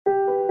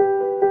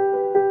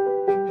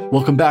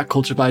Welcome back,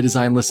 Culture by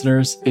Design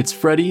listeners. It's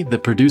Freddie, the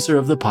producer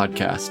of the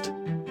podcast.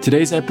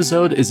 Today's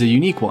episode is a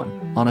unique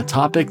one on a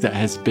topic that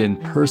has been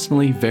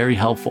personally very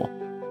helpful: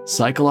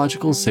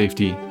 psychological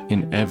safety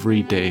in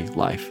everyday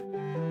life.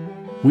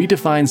 We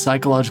define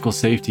psychological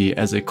safety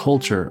as a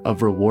culture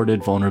of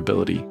rewarded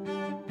vulnerability,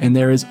 and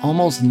there is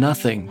almost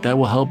nothing that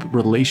will help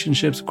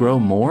relationships grow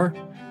more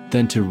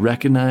than to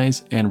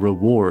recognize and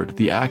reward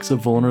the acts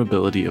of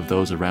vulnerability of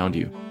those around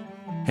you.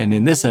 And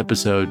in this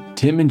episode,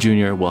 Tim and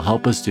Junior will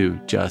help us do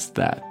just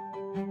that.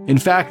 In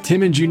fact,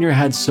 Tim and Junior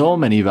had so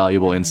many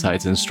valuable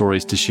insights and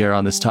stories to share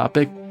on this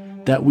topic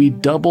that we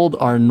doubled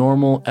our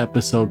normal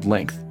episode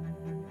length.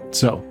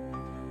 So,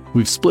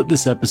 we've split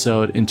this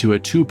episode into a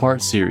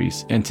two-part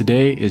series, and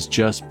today is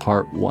just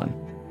part one.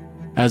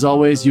 As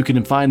always, you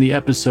can find the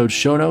episode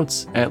show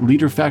notes at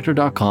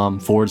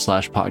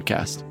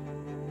leaderfactor.com/podcast.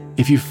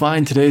 If you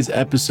find today's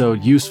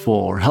episode useful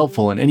or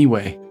helpful in any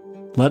way,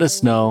 let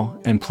us know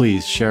and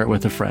please share it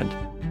with a friend.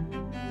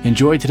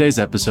 Enjoy today's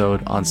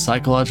episode on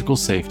psychological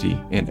safety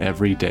in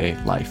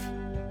everyday life.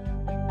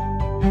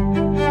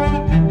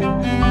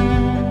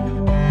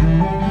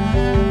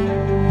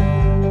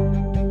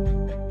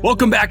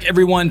 Welcome back,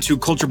 everyone, to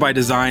Culture by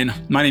Design.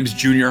 My name is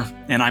Junior,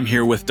 and I'm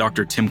here with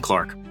Dr. Tim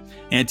Clark.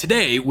 And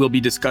today we'll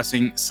be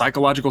discussing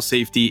psychological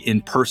safety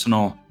in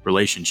personal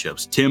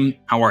relationships. Tim,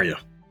 how are you?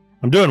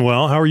 I'm doing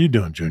well. How are you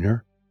doing,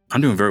 Junior? I'm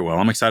doing very well.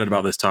 I'm excited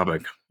about this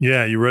topic.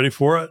 Yeah, you ready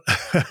for it?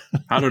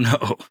 I don't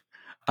know.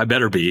 I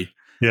better be.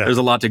 Yeah. There's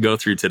a lot to go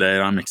through today,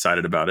 and I'm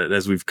excited about it.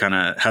 As we've kind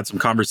of had some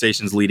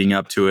conversations leading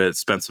up to it,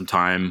 spent some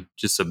time,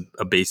 just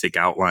a basic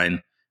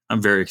outline.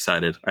 I'm very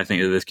excited. I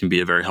think that this can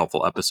be a very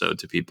helpful episode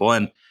to people.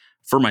 And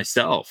for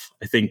myself,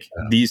 I think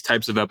these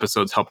types of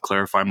episodes help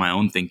clarify my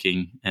own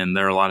thinking, and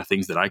there are a lot of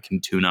things that I can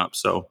tune up.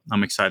 So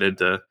I'm excited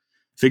to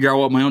figure out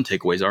what my own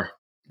takeaways are.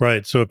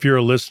 Right. So if you're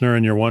a listener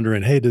and you're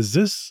wondering, hey, does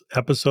this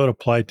episode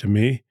apply to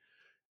me?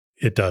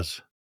 It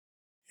does.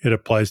 It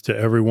applies to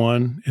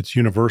everyone. It's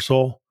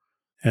universal.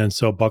 And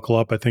so buckle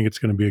up. I think it's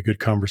going to be a good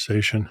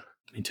conversation.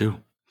 Me too.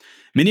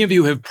 Many of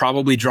you have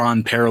probably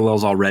drawn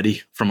parallels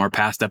already from our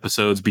past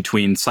episodes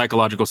between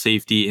psychological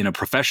safety in a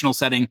professional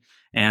setting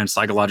and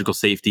psychological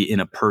safety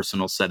in a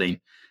personal setting.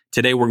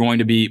 Today, we're going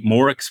to be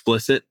more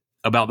explicit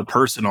about the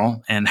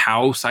personal and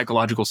how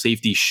psychological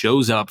safety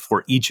shows up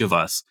for each of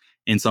us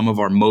in some of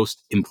our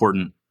most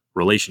important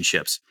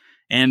relationships.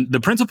 And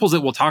the principles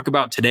that we'll talk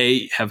about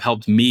today have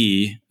helped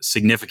me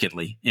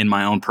significantly in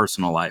my own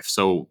personal life.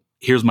 So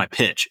here's my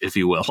pitch, if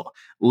you will.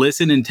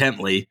 Listen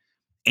intently,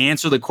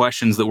 answer the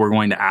questions that we're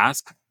going to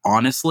ask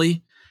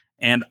honestly,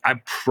 and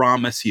I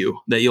promise you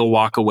that you'll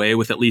walk away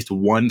with at least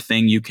one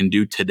thing you can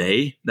do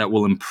today that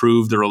will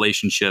improve the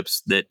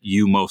relationships that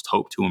you most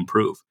hope to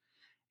improve.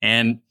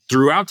 And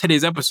throughout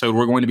today's episode,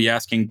 we're going to be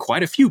asking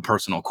quite a few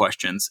personal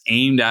questions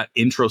aimed at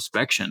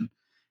introspection.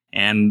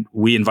 And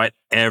we invite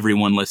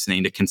everyone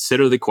listening to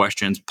consider the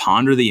questions,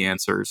 ponder the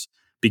answers,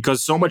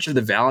 because so much of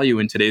the value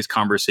in today's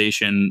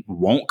conversation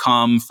won't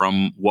come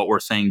from what we're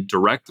saying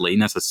directly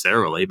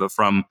necessarily, but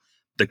from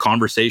the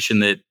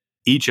conversation that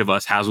each of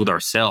us has with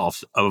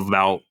ourselves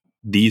about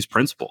these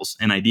principles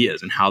and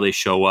ideas and how they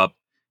show up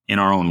in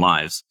our own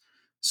lives.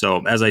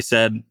 So as I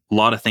said, a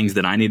lot of things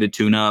that I need to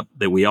tune up,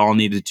 that we all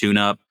need to tune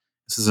up.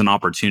 This is an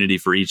opportunity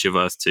for each of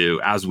us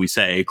to, as we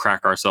say,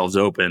 crack ourselves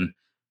open,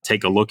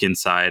 take a look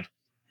inside,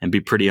 and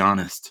be pretty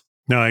honest.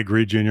 No, I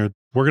agree, Junior.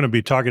 We're going to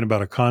be talking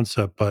about a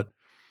concept, but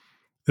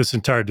this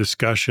entire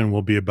discussion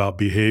will be about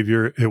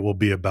behavior. It will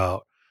be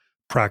about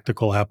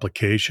practical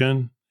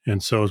application.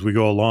 And so as we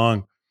go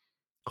along,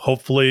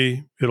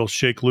 hopefully it'll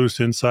shake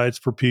loose insights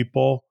for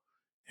people,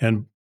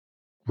 and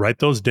write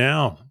those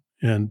down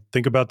and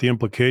think about the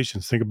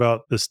implications. Think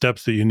about the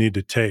steps that you need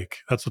to take.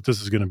 That's what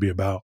this is going to be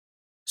about.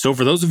 So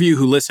for those of you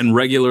who listen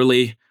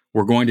regularly,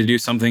 we're going to do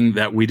something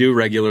that we do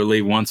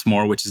regularly once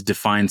more, which is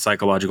define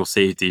psychological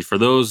safety. For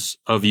those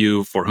of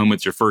you for whom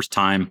it's your first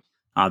time,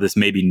 this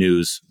may be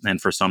news,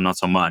 and for some, not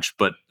so much.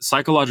 But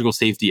psychological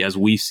safety, as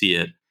we see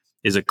it,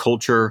 is a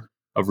culture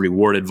of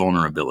rewarded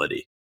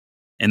vulnerability.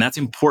 And that's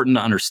important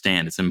to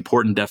understand. It's an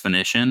important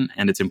definition,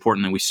 and it's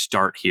important that we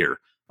start here.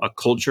 A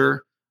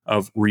culture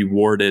of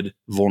rewarded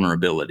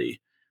vulnerability.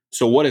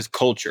 So what is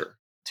culture?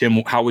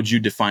 Tim, how would you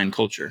define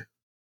culture?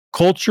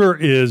 Culture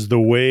is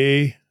the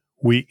way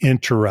we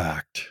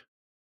interact.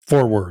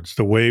 4 words,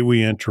 the way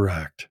we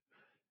interact.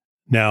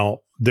 Now,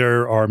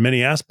 there are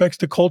many aspects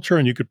to culture,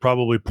 and you could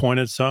probably point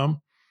at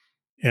some,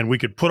 and we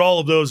could put all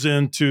of those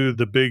into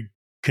the big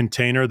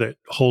container that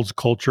holds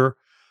culture,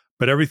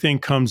 but everything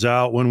comes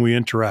out when we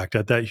interact.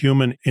 At that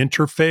human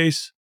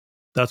interface,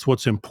 that's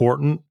what's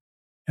important,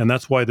 and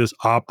that's why this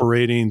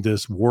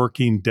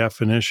working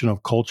definition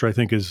of culture, I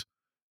think, is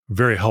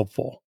very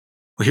helpful.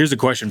 Well, here's a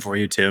question for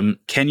you, Tim.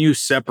 Can you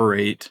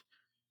separate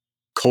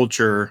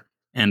culture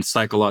and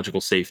psychological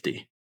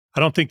safety?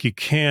 I don't think you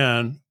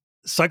can.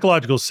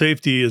 Psychological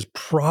safety is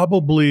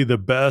probably the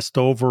best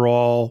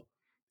overall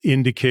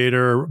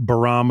indicator,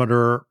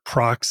 barometer,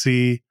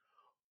 proxy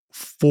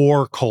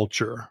for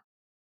culture,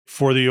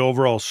 for the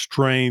overall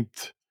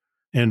strength,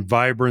 and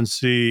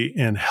vibrancy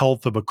and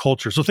health of a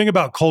culture. So think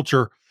about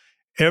culture.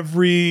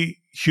 Every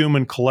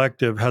human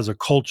collective has a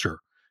culture.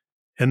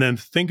 And then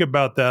think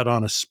about that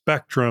on a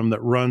spectrum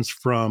that runs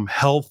from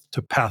health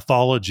to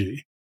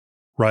pathology,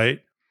 right?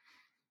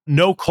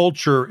 No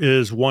culture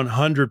is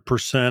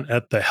 100%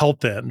 at the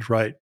health end,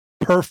 right?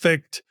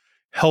 Perfect,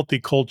 healthy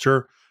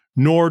culture,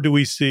 nor do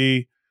we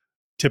see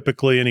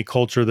typically any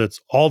culture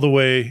that's all the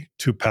way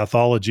to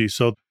pathology.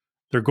 So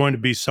they're going to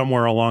be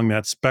somewhere along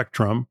that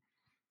spectrum.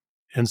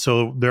 And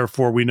so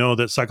therefore we know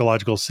that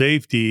psychological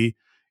safety,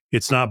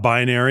 it's not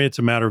binary, it's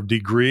a matter of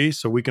degree.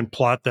 So we can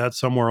plot that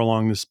somewhere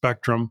along the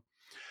spectrum.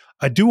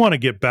 I do want to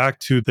get back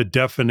to the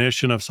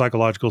definition of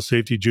psychological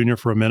safety, Junior,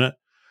 for a minute.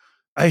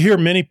 I hear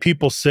many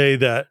people say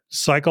that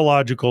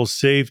psychological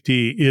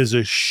safety is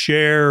a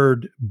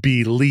shared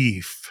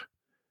belief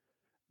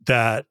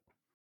that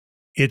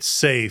it's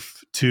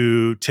safe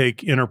to take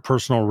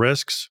interpersonal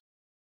risks.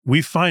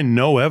 We find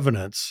no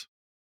evidence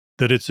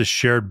that it's a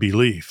shared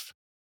belief.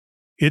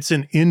 It's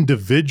an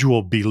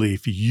individual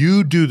belief.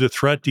 You do the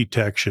threat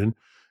detection,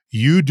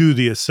 you do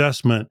the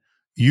assessment,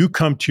 you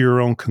come to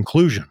your own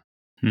conclusion.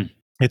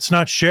 It's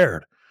not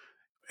shared.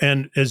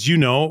 And as you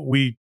know,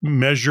 we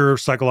measure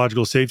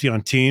psychological safety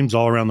on teams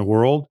all around the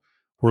world.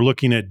 We're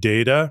looking at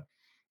data.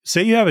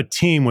 Say you have a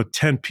team with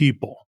 10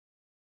 people.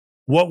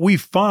 What we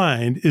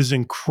find is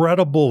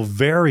incredible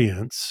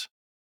variance,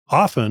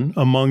 often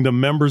among the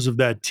members of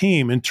that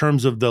team, in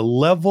terms of the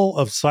level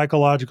of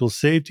psychological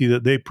safety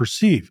that they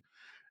perceive.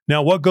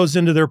 Now, what goes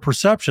into their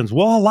perceptions?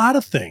 Well, a lot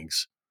of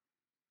things.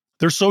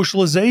 Their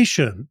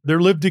socialization,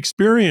 their lived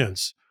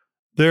experience,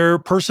 their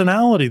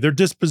personality, their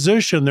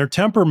disposition, their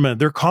temperament,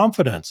 their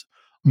confidence.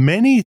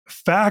 Many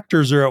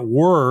factors are at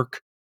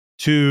work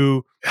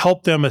to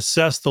help them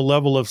assess the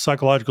level of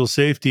psychological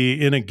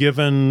safety in a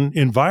given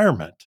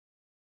environment.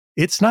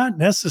 It's not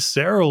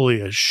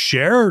necessarily a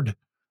shared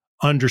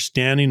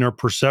understanding or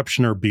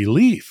perception or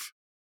belief.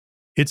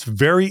 It's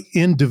very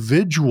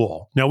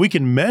individual. Now, we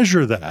can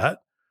measure that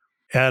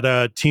at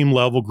a team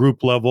level,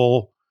 group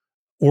level,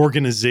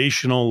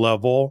 organizational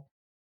level.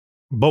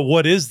 But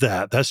what is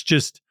that? That's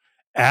just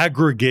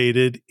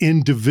aggregated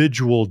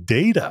individual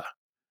data.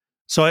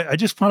 So I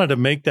just wanted to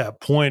make that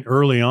point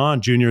early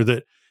on, Junior,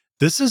 that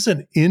this is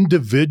an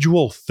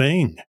individual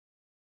thing.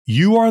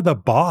 You are the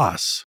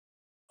boss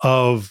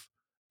of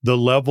the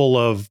level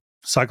of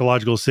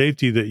psychological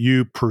safety that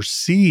you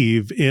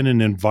perceive in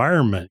an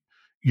environment.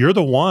 You're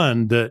the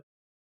one that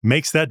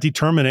makes that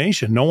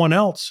determination, no one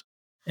else.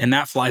 And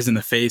that flies in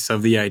the face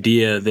of the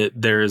idea that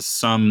there's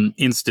some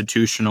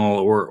institutional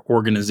or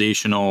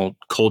organizational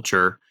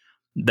culture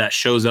that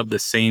shows up the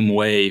same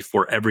way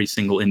for every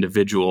single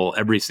individual,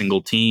 every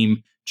single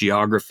team,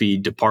 geography,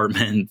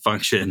 department,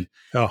 function.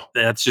 Oh,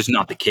 That's just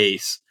not the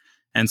case.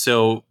 And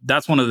so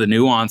that's one of the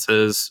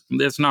nuances.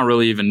 It's not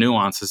really even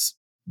nuances,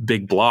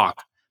 big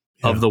block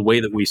yeah. of the way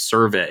that we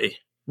survey,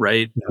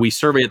 right? Yeah. We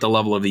survey at the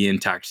level of the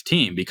intact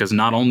team because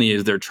not only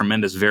is there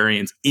tremendous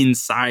variance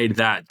inside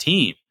that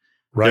team,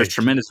 Right. there's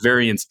tremendous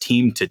variance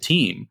team to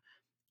team,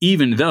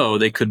 even though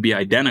they could be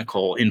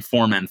identical in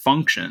form and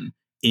function,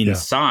 in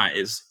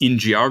size, in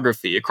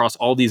geography, across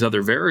all these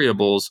other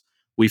variables.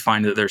 We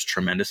find that there's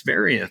tremendous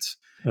variance.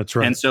 That's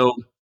right. And so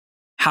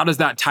how does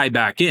that tie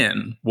back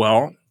in?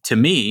 Well, to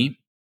me,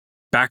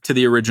 back to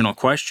the original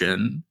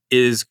question,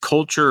 is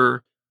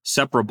culture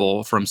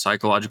separable from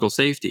psychological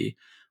safety?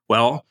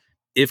 Well,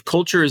 if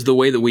culture is the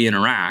way that we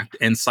interact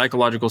and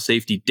psychological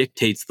safety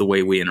dictates the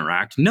way we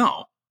interact,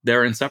 no,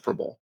 they're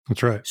inseparable.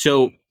 That's right.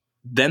 So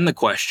then the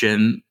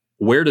question,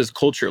 where does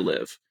culture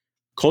live?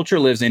 Culture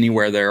lives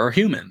anywhere there are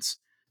humans.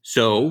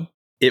 So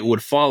it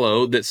would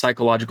follow that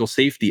psychological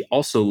safety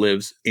also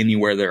lives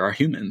anywhere there are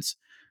humans.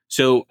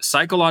 So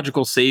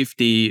psychological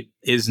safety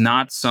is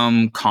not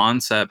some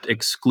concept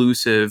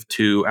exclusive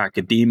to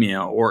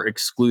academia or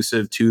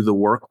exclusive to the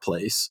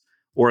workplace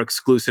or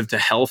exclusive to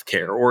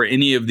healthcare or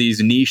any of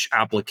these niche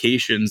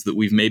applications that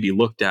we've maybe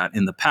looked at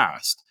in the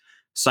past.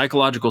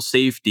 Psychological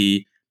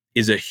safety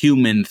is a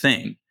human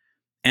thing,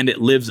 and it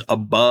lives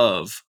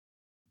above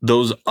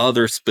those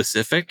other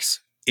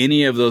specifics,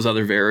 any of those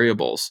other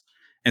variables.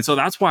 And so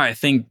that's why I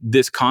think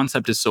this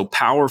concept is so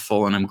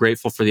powerful. And I'm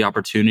grateful for the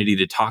opportunity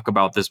to talk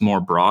about this more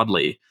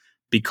broadly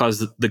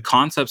because the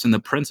concepts and the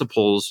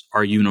principles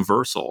are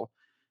universal.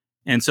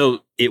 And so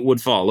it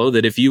would follow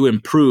that if you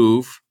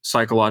improve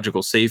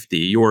psychological safety,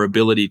 your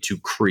ability to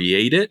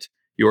create it,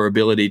 your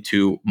ability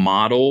to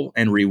model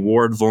and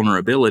reward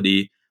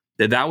vulnerability,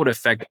 that would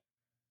affect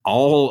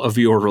all of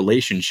your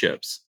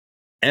relationships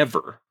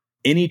ever.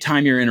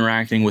 Anytime you're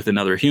interacting with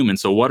another human.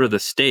 So what are the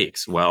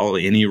stakes? Well,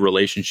 any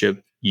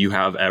relationship you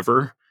have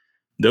ever,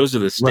 those are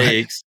the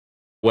stakes.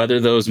 Right. Whether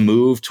those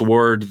move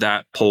toward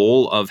that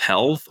pole of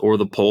health or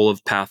the pole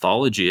of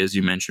pathology, as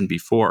you mentioned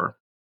before.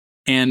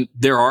 And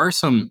there are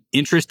some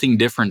interesting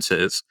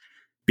differences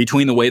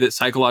between the way that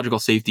psychological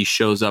safety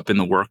shows up in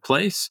the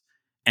workplace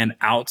and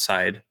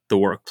outside the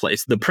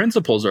workplace. The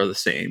principles are the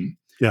same,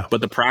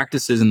 but the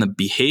practices and the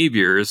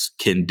behaviors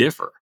can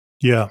differ.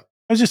 Yeah.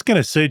 I was just going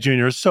to say,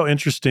 Junior, it's so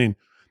interesting.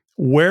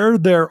 Where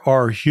there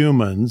are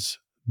humans,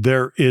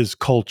 there is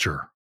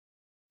culture.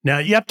 Now,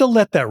 you have to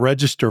let that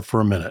register for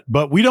a minute,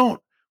 but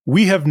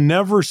we have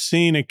never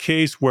seen a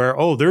case where,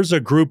 oh, there's a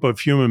group of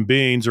human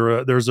beings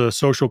or there's a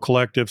social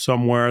collective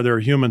somewhere, there are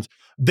humans.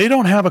 They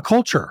don't have a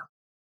culture.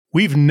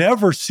 We've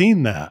never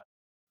seen that.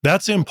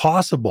 That's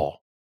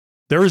impossible.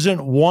 There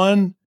isn't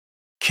one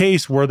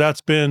case where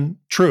that's been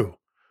true.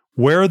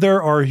 Where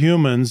there are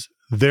humans,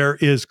 there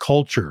is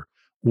culture.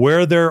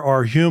 Where there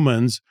are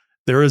humans,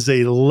 there is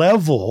a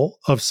level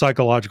of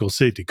psychological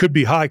safety. Could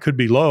be high, could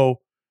be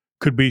low,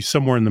 could be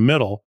somewhere in the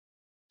middle.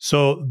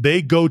 So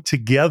they go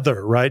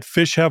together, right?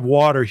 Fish have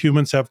water,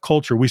 humans have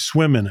culture. We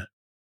swim in it.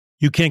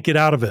 You can't get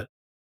out of it.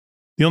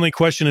 The only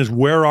question is,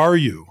 where are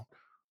you?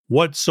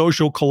 What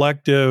social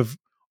collective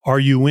are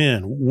you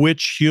in?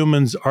 Which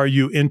humans are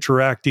you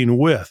interacting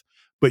with?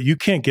 But you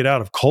can't get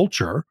out of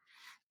culture.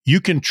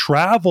 You can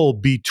travel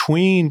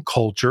between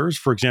cultures.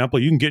 For example,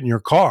 you can get in your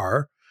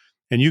car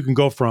and you can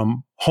go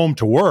from home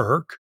to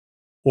work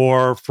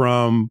or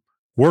from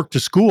work to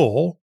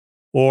school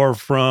or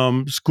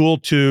from school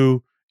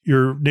to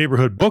your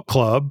neighborhood book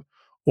club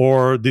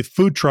or the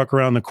food truck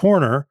around the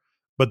corner,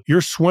 but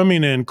you're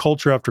swimming in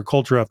culture after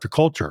culture after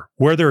culture.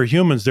 Where there are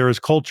humans, there is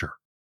culture.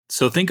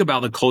 So think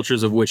about the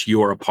cultures of which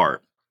you are a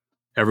part,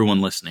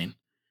 everyone listening,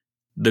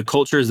 the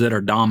cultures that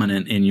are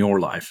dominant in your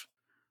life.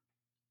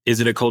 Is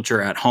it a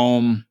culture at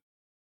home,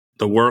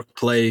 the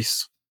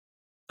workplace,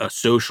 a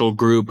social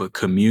group, a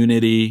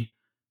community?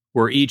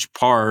 We're each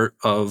part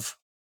of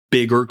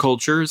bigger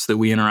cultures that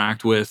we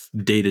interact with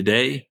day to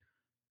day,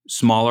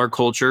 smaller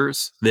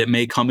cultures that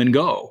may come and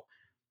go.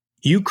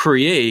 You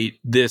create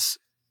this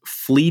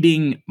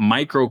fleeting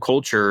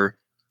microculture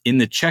in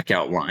the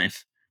checkout line,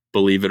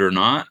 believe it or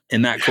not.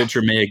 And that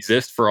culture may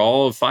exist for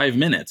all of 5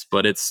 minutes,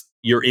 but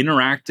you're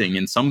interacting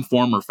in some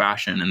form or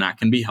fashion, and that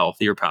can be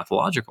healthy or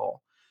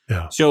pathological.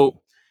 Yeah.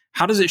 So,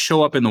 how does it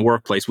show up in the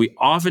workplace? We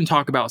often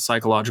talk about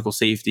psychological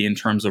safety in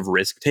terms of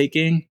risk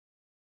taking,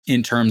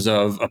 in terms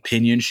of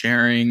opinion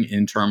sharing,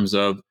 in terms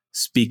of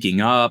speaking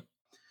up,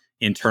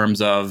 in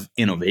terms of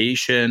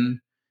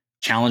innovation,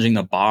 challenging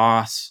the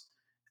boss.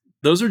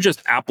 Those are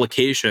just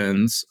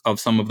applications of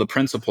some of the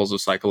principles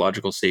of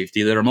psychological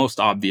safety that are most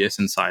obvious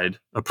inside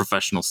a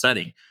professional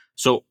setting.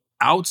 So,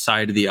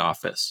 outside of the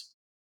office,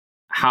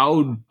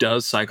 how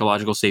does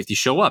psychological safety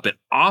show up? It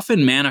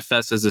often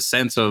manifests as a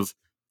sense of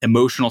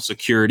emotional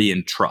security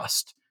and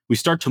trust. We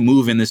start to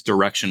move in this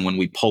direction when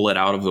we pull it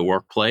out of the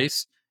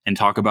workplace and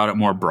talk about it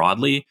more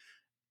broadly.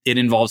 It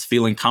involves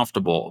feeling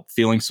comfortable,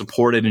 feeling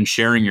supported in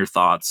sharing your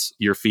thoughts,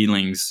 your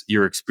feelings,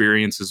 your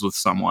experiences with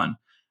someone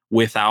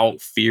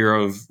without fear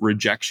of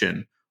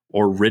rejection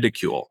or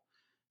ridicule.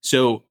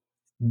 So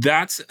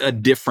that's a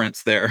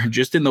difference there,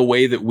 just in the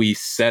way that we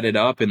set it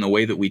up, in the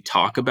way that we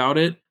talk about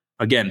it.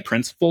 Again,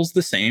 principle's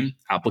the same,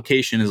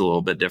 application is a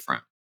little bit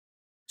different.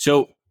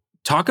 So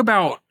talk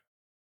about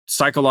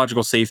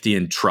psychological safety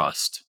and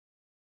trust.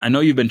 I know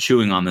you've been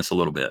chewing on this a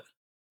little bit.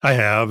 I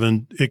have,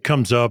 and it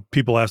comes up.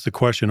 People ask the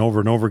question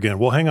over and over again.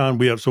 Well, hang on.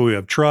 We have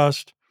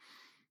trust.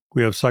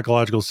 We have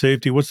psychological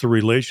safety. What's the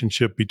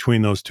relationship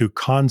between those two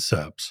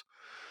concepts?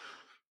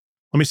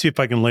 Let me see if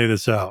I can lay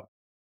this out.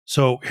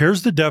 So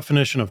here's the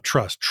definition of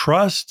trust.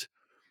 Trust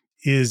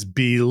is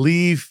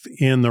belief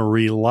in the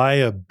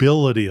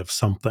reliability of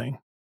something,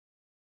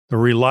 the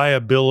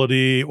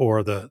reliability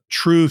or the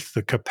truth,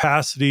 the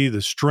capacity,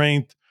 the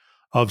strength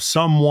of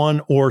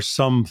someone or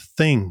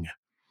something.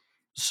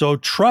 So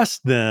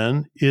trust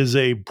then is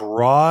a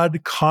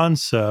broad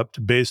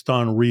concept based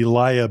on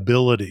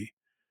reliability,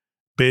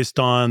 based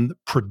on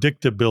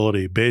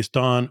predictability, based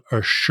on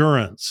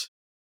assurance.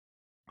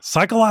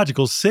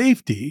 Psychological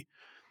safety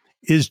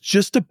is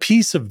just a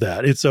piece of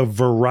that. It's a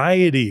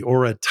variety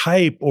or a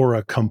type or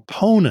a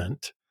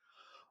component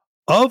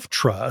of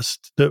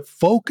trust that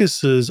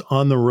focuses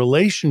on the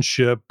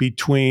relationship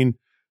between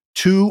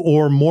two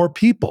or more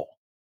people,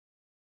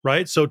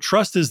 right? So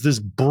trust is this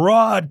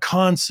broad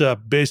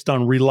concept based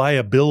on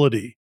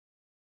reliability.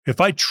 If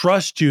I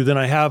trust you, then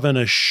I have an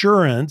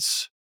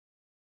assurance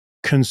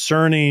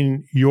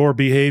concerning your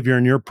behavior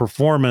and your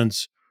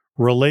performance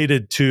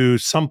related to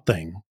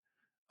something,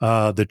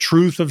 the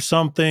truth of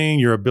something,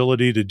 your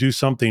ability to do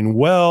something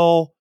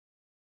well,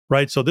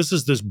 right? So this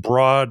is this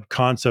broad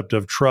concept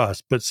of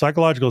trust, but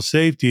psychological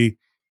safety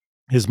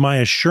is my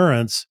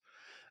assurance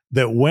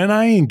that when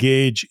I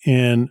engage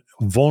in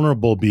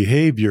vulnerable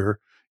behavior,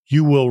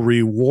 you will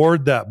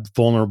reward that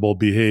vulnerable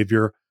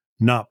behavior,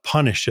 not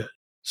punish it.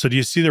 So do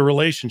you see the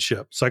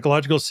relationship?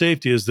 Psychological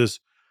safety is this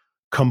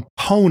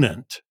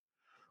component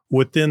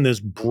within this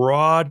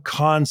broad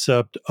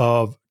concept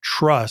of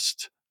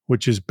trust,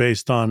 which is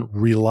based on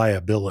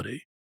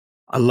reliability.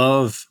 I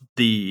love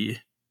the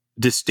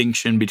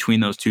distinction between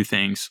those two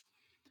things.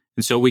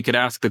 And so we could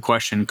ask the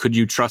question, could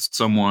you trust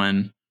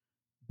someone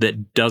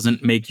that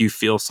doesn't make you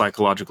feel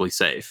psychologically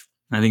safe?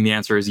 I think the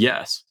answer is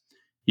yes.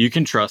 You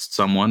can trust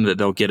someone that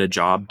they'll get a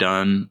job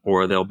done,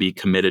 or they'll be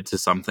committed to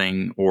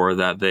something, or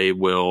that they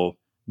will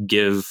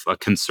give a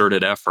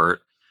concerted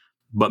effort.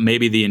 But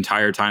maybe the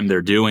entire time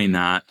they're doing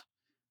that,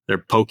 they're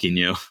poking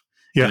you.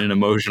 in Yeah. an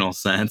emotional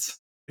sense.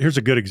 Here's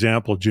a good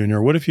example,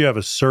 Junior. What if you have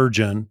a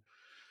surgeon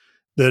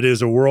that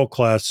is a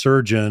world-class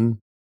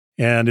surgeon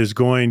and is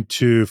going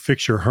to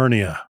fix your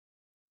hernia?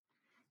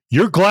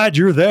 You're glad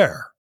you're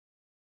there.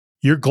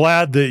 You're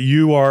glad that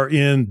you are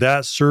in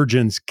that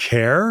surgeon's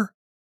care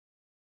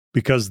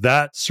because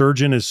that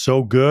surgeon is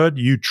so good.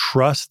 You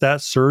trust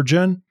that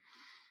surgeon.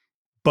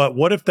 But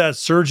what if that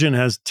surgeon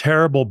has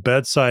terrible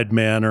bedside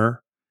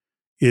manner,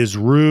 is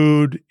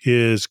rude,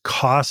 is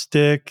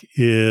caustic,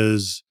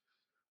 is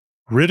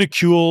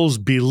ridicules,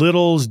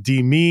 belittles,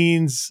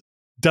 demeans,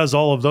 does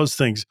all of those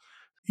things?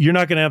 You're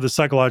not going to have the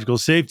psychological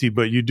safety,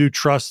 but you do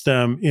trust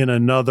them in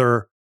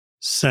another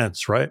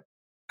sense, right?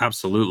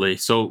 Absolutely.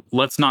 So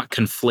let's not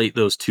conflate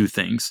those two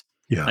things.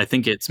 Yeah, I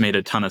think it's made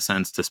a ton of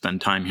sense to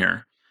spend time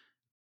here.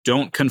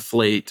 Don't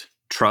conflate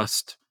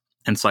trust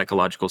and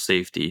psychological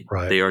safety.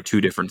 right, They are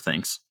two different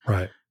things.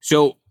 right.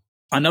 So,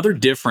 another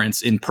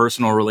difference in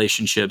personal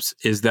relationships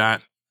is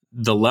that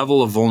the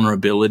level of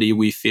vulnerability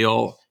we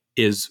feel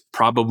is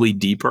probably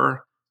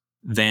deeper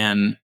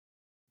than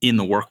in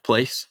the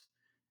workplace.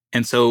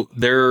 And so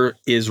there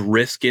is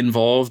risk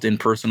involved in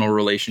personal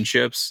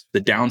relationships. The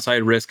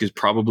downside risk is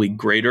probably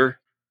greater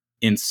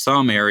in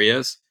some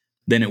areas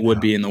than it would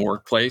Yeah, be in the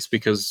workplace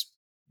because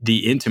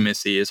the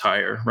intimacy is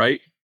higher,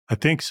 right? I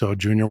think so,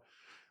 Junior.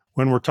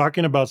 When we're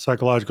talking about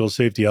psychological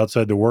safety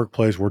outside the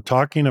workplace, we're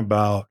talking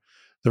about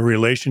the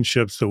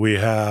relationships that we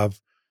have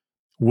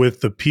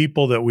with the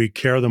people that we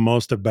care the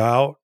most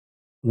about,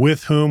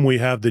 with whom we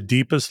have the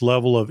deepest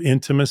level of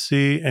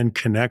intimacy and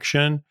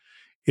connection.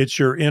 It's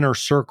your inner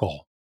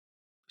circle,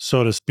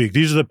 so to speak.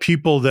 These are the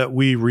people that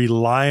we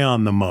rely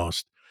on the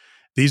most.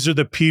 These are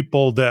the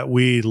people that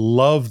we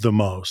love the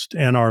most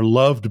and are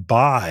loved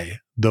by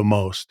the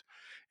most.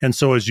 And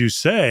so, as you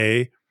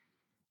say,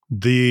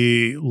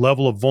 the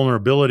level of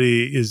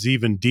vulnerability is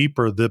even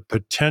deeper. The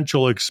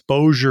potential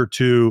exposure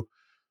to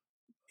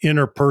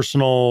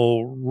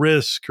interpersonal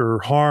risk or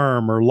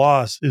harm or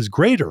loss is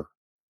greater.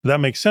 That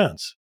makes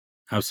sense.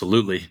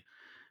 Absolutely.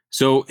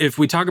 So, if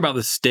we talk about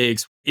the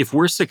stakes, if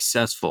we're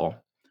successful,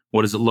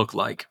 what does it look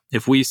like?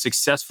 If we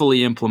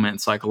successfully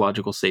implement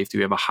psychological safety,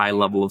 we have a high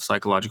level of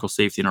psychological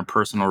safety in our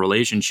personal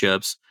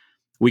relationships,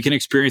 we can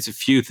experience a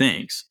few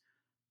things: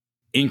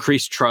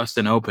 increased trust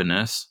and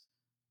openness,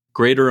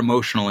 greater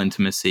emotional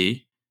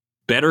intimacy,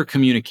 better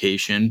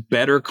communication,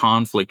 better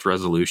conflict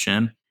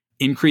resolution,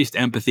 increased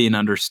empathy and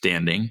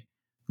understanding,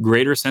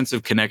 greater sense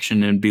of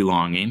connection and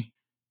belonging,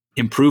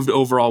 improved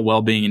overall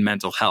well being and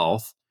mental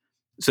health.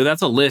 So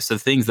that's a list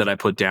of things that I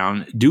put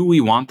down. Do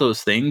we want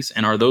those things?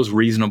 And are those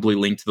reasonably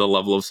linked to the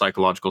level of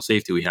psychological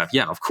safety we have?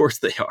 Yeah, of course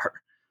they are.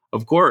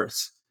 Of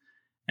course.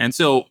 And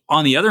so,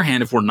 on the other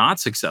hand, if we're not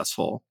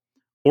successful,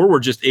 or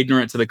we're just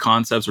ignorant to the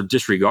concepts or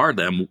disregard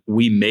them,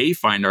 we may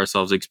find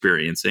ourselves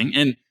experiencing,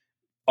 and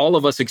all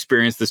of us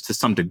experience this to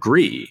some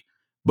degree,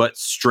 but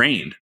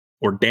strained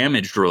or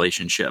damaged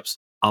relationships,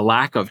 a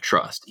lack of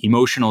trust,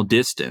 emotional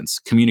distance,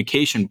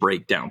 communication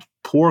breakdown,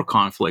 poor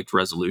conflict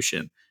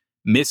resolution,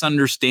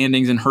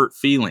 misunderstandings and hurt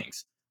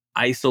feelings,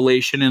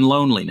 isolation and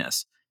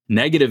loneliness,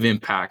 negative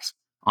impacts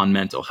on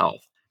mental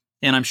health.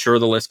 And I'm sure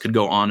the list could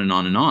go on and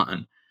on and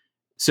on.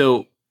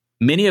 So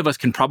many of us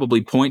can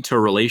probably point to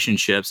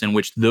relationships in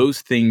which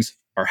those things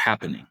are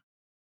happening.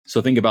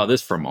 So think about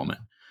this for a moment.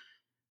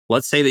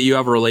 Let's say that you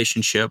have a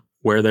relationship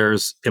where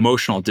there's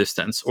emotional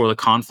distance or the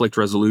conflict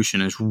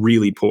resolution is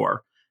really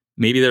poor.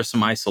 Maybe there's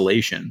some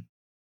isolation.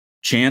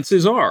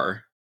 Chances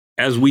are,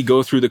 as we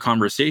go through the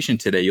conversation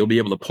today, you'll be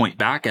able to point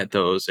back at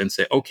those and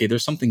say, okay,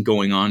 there's something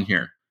going on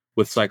here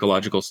with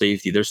psychological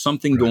safety. There's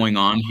something Right. going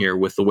on here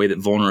with the way that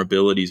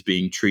vulnerability is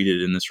being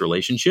treated in this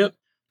relationship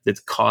that's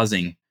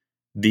causing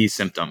these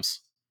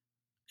symptoms.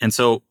 And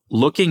so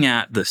looking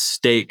at the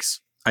stakes,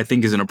 I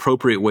think, is an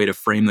appropriate way to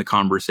frame the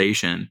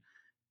conversation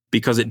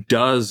because it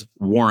does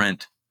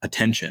warrant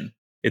attention.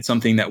 It's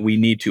something that we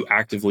need to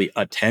actively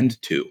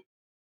attend to.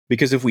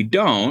 Because if we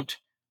don't,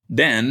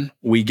 then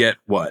we get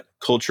what?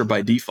 Culture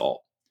by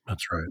default.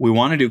 That's right. We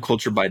want to do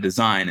culture by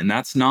design, and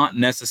that's not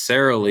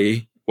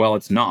necessarily, well,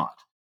 it's not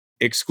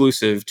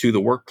exclusive to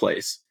the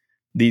workplace.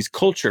 These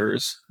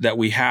cultures that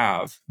we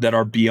have that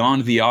are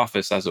beyond the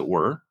office, as it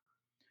were,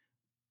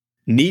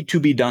 need to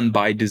be done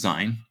by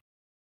design,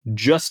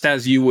 just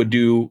as you would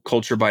do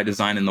culture by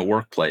design in the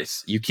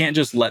workplace. You can't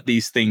just let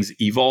these things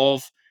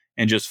evolve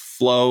and just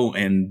flow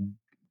and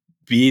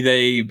be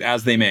they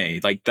as they may.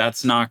 Like,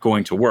 that's not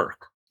going to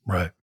work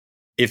Right.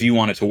 if you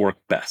want it to work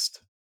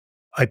best.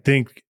 I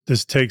think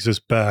this takes us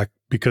back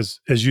because,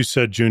 as you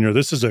said, Junior,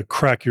 this is a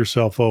crack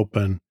yourself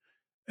open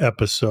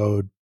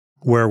episode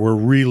where we're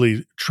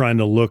really trying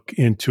to look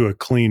into a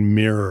clean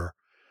mirror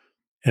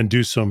and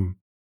do some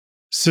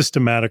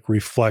systematic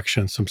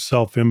reflection, some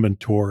self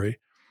inventory.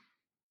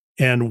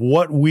 And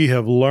what we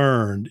have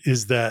learned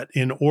is that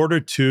in order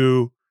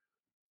to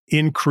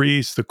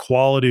increase the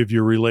quality of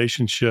your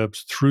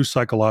relationships through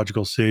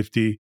psychological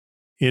safety,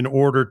 in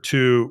order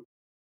to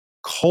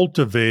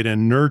cultivate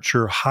and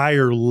nurture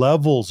higher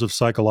levels of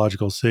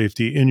psychological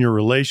safety in your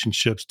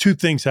relationships, two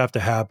things have to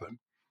happen.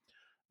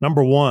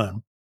 Number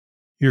one,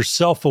 Your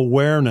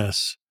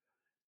self-awareness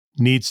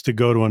needs to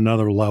go to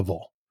another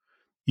level.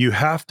 You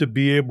have to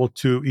be able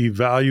to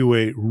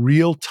evaluate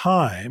real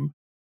time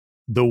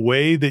the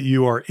way that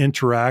you are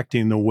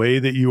interacting, the way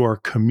that you are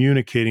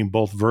communicating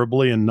both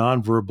verbally and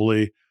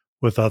non-verbally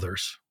with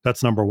others.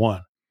 That's number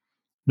one.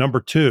 Number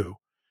two,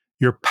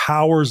 your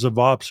powers of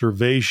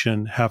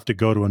observation have to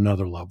go to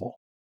another level.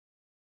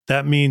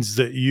 That means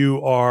that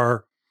you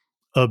are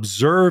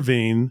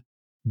observing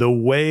the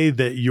way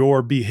that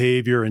your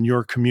behavior and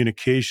your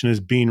communication is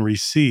being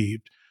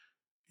received.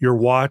 You're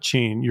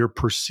watching, you're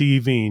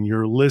perceiving,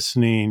 you're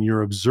listening,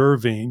 you're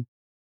observing,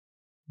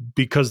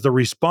 because the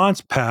response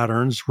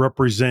patterns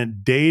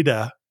represent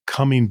data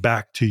coming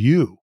back to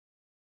you.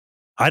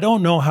 I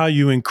don't know how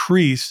you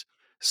increase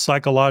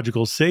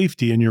psychological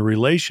safety in your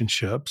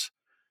relationships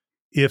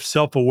if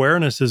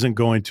self-awareness isn't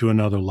going to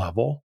another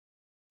level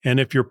and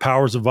if your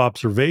powers of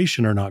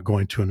observation are not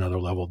going to another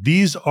level.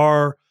 These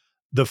are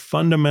the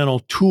fundamental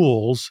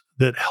tools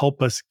that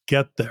help us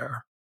get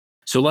there.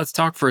 So let's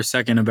talk for a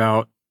second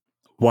about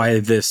why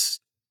this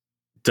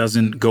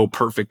doesn't go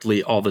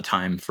perfectly all the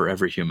time for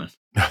every human.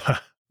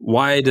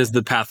 Why does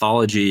the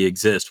pathology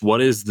exist?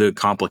 What is the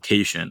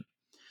complication?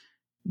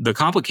 The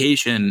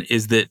complication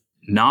is that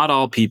not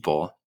all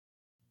people,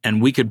 and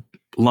we could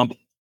lump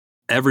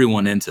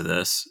everyone into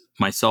this,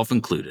 myself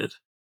included,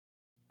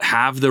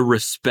 have the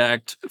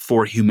respect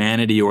for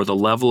humanity or the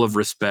level of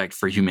respect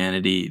for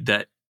humanity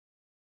that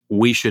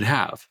we should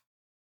have.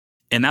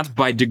 And that's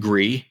by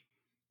degree.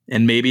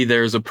 And maybe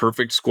there's a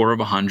perfect score of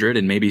 100,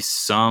 and maybe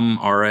some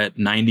are at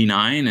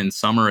 99, and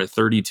some are at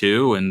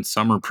 32, and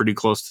some are pretty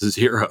close to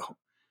 0.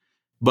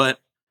 But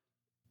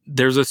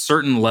there's a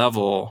certain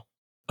level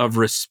of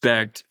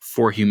respect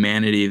for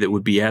humanity that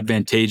would be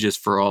advantageous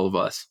for all of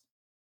us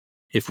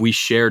if we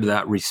shared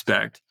that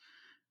respect.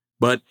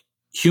 But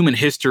human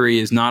history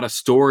is not a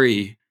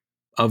story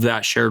of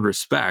that shared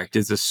respect.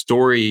 It's a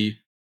story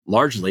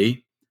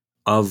largely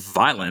of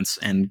violence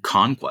and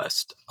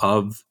conquest,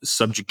 of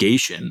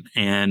subjugation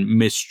and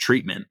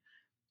mistreatment.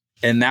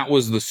 And that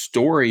was the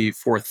story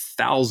for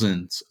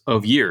thousands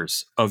of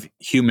years of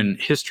human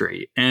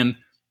history. And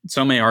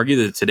some may argue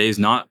that today is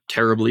not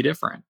terribly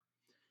different.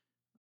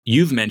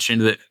 You've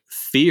mentioned that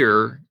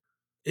fear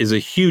is a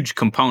huge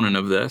component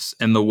of this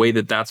and the way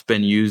that that's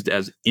been used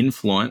as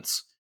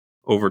influence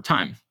over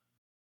time.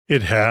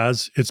 It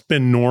has. It's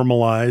been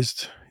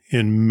normalized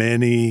in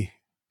many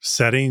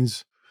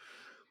settings,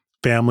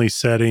 family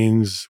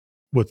settings,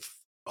 with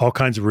all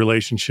kinds of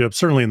relationships,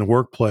 certainly in the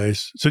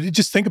workplace. So you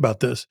just think about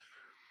this.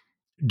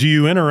 Do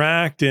you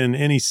interact in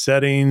any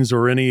settings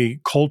or any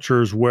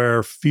cultures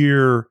where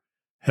fear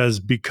has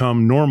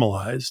become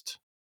normalized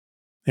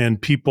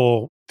and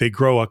people, they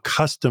grow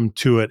accustomed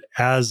to it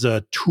as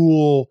a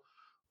tool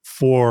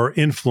for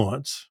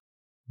influence?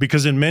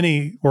 Because in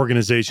many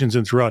organizations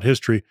and throughout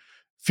history,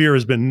 fear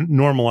has been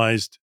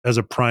normalized as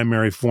a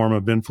primary form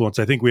of influence.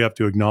 I think we have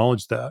to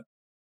acknowledge that.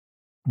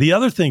 The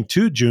other thing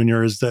too,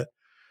 Junior, is that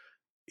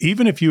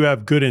even if you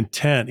have good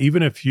intent,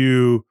 even if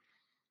you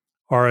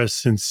are a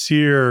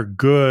sincere,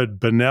 good,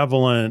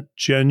 benevolent,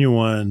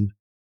 genuine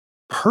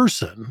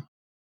person,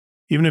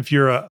 even if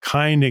you're a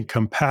kind and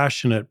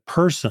compassionate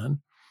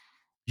person,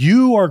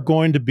 you are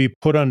going to be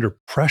put under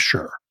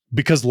pressure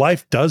because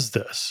life does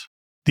this.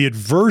 The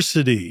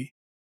adversity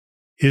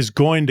is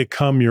going to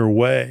come your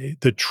way.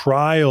 The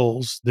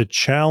trials, the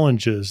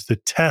challenges, the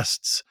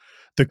tests,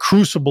 the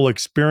crucible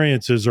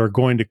experiences are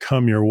going to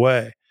come your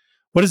way.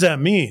 What does that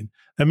mean?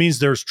 That means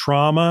there's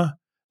trauma.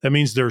 That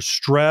means there's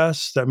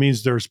stress. That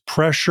means there's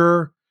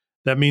pressure.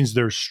 That means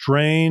there's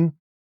strain.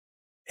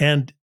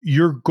 And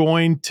you're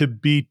going to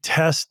be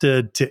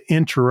tested to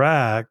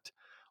interact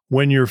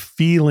when you're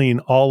feeling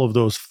all of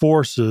those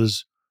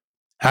forces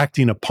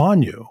acting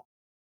upon you.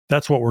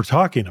 That's what we're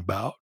talking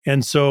about.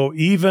 And so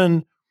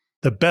even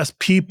the best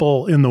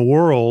people in the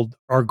world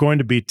are going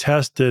to be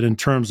tested in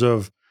terms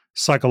of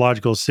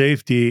psychological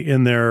safety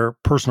in their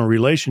personal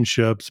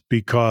relationships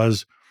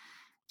because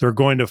they're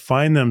going to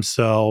find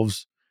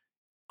themselves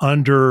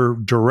under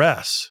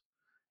duress.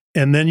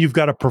 And then you've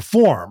got to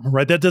perform,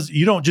 right?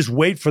 You don't just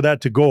wait for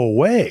that to go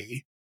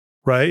away,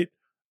 right?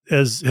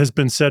 As has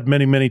been said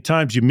many, many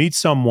times, you meet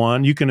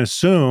someone, you can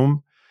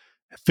assume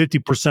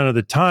 50% of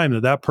the time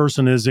that that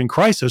person is in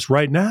crisis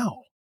right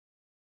now.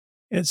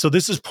 And so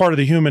this is part of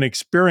the human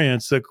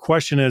experience. The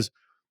question is,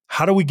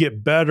 how do we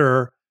get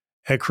better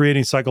at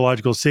creating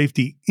psychological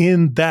safety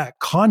in that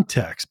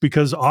context?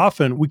 Because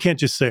often we can't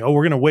just say, oh,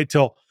 we're going to wait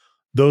till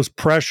those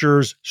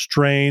pressures,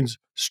 strains,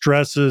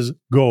 stresses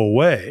go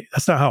away.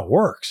 That's not how it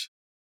works.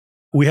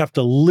 We have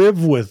to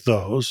live with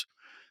those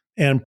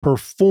and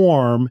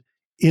perform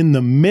in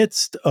the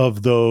midst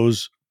of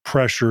those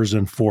pressures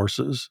and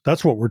forces.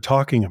 That's what we're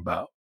talking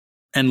about.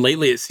 And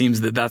lately, it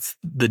seems that that's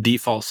the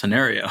default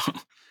scenario.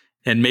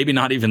 And maybe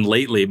not even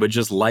lately, but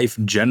just life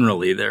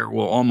generally, there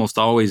will almost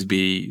always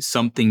be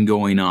something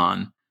going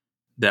on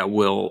that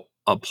will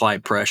apply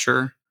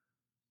pressure,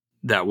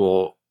 that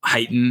will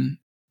heighten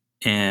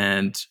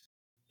and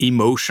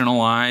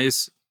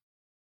emotionalize,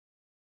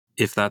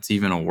 if that's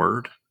even a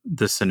word,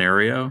 the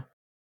scenario.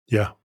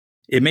 Yeah.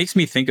 It makes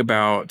me think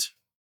about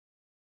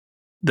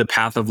the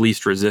path of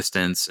least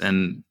resistance.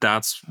 And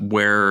that's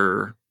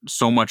where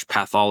so much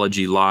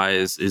pathology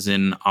lies, is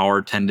in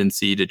our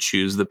tendency to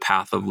choose the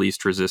path of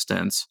least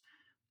resistance.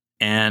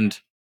 And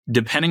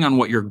depending on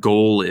what your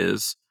goal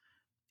is,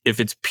 if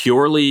it's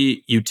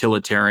purely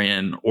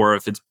utilitarian or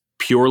if it's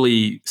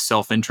purely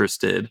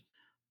self-interested,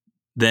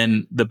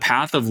 then the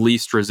path of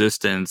least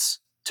resistance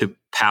to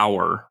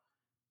power,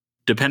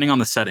 depending on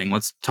the setting,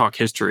 let's talk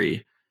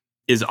history,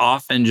 is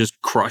often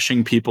just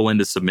crushing people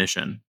into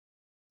submission.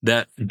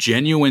 That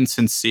genuine,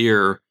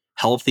 sincere,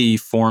 healthy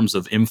forms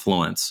of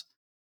influence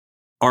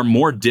are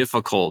more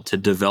difficult to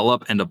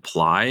develop and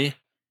apply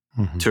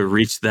Mhm. to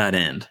reach that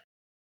end.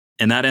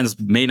 And that ends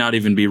may not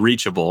even be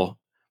reachable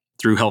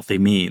through healthy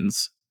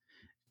means.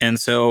 And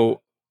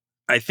so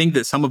I think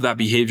that some of that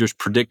behavior is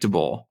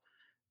predictable.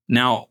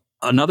 Now,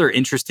 another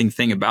interesting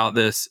thing about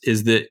this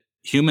is that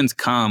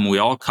we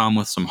all come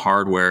with some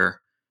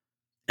hardware,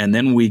 and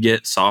then we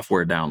get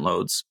software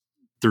downloads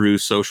through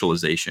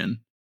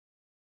socialization.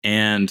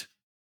 And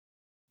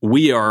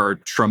we are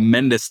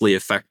tremendously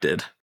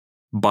affected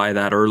by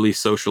that early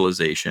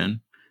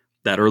socialization,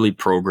 that early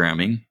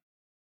programming.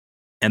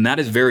 And that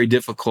is very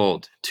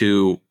difficult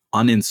to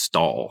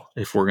uninstall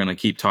if we're going to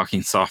keep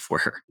talking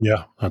software.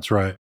 Yeah, that's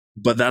right.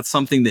 But that's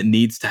something that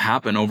needs to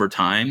happen over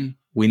time.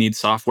 We need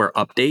software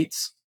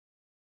updates,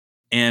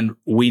 and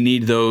we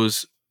need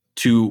those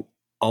to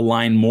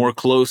align more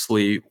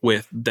closely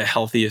with the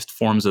healthiest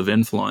forms of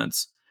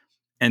influence.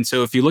 And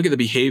so if you look at the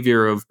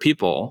behavior of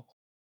people,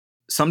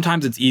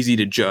 sometimes it's easy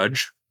to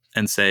judge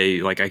and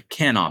say, like, I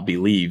cannot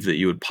believe that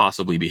you would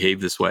possibly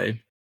behave this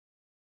way.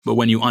 But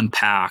when you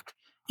unpack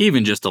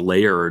even just a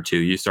layer or two,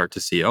 you start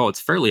to see, oh, it's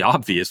fairly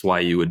obvious why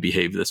you would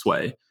behave this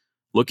way.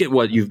 Look at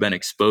what you've been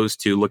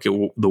exposed to. Look at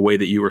the way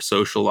that you were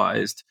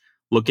socialized.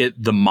 Look at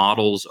the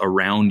models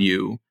around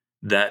you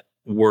that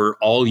were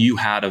all you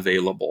had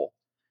available.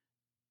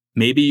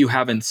 Maybe you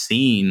haven't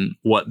seen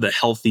what the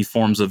healthy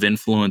forms of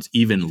influence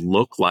even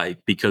look like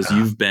because Yeah.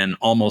 you've been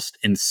almost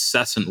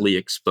incessantly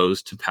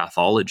exposed to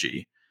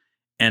pathology.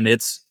 And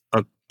it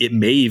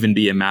may even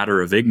be a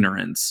matter of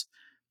ignorance.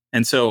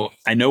 And so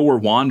I know we're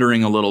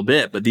wandering a little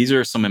bit, but these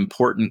are some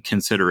important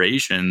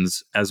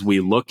considerations as we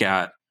look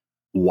at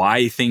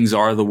why things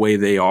are the way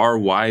they are,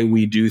 why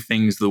we do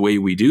things the way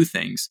we do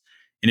things.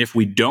 And if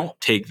we don't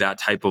take that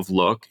type of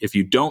look, if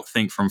you don't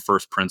think from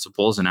first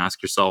principles and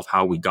ask yourself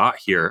how we got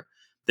here,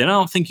 then I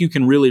don't think you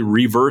can really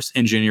reverse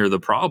engineer the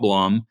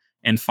problem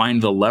and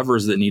find the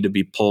levers that need to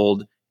be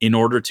pulled in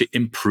order to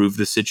improve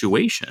the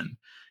situation.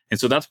 And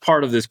so that's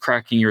part of this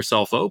cracking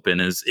yourself open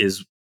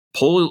is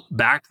pull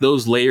back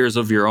those layers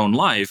of your own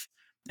life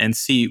and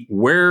see,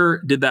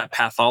 where did that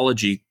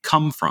pathology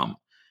come from?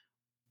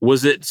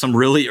 Was it some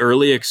really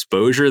early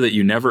exposure that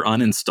you never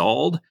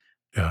uninstalled?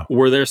 Yeah.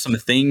 Were there some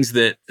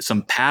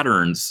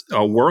patterns,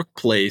 a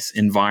workplace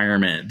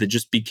environment that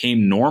just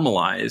became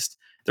normalized?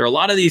 There are a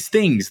lot of these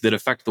things that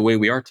affect the way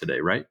we are today,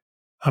 right?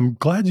 I'm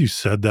glad you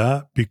said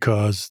that,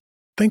 because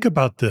think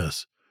about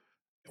this.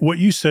 What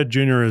you said,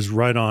 Junior, is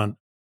right on.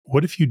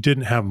 What if you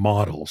didn't have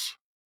models?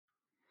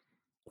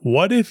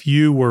 What if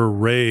you were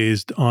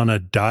raised on a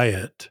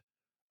diet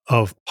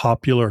of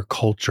popular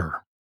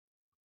culture,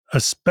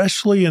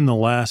 especially in the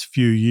last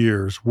few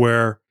years,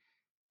 where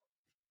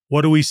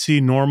what do we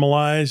see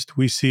normalized?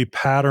 We see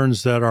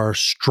patterns that are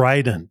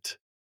strident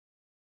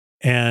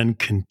and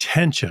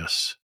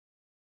contentious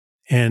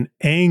and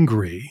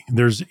angry.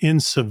 There's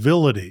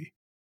incivility.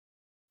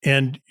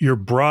 And you're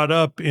brought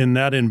up in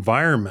that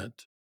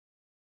environment.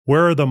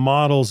 Where are the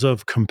models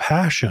of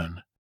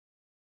compassion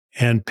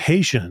and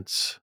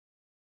patience?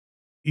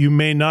 You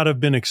may not have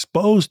been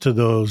exposed to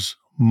those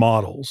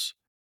models.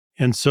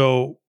 And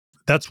so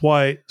that's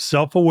why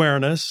self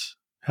awareness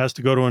has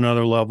to go to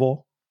another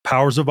level.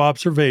 Powers of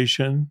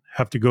observation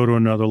have to go to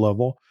another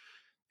level.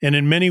 And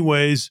in many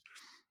ways,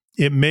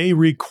 it may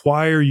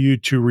require you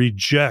to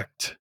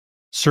reject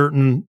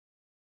certain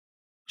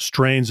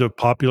strains of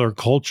popular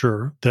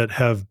culture that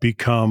have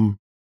become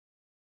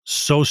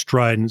so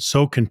strident,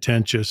 so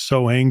contentious,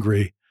 so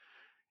angry,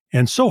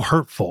 and so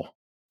hurtful,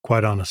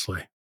 quite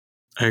honestly.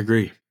 I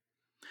agree.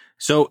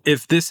 So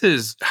if this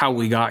is how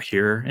we got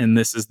here and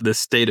this is the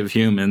state of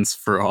humans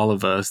for all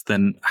of us,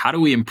 then how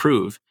do we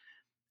improve?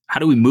 How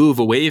do we move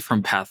away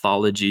from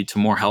pathology to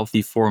more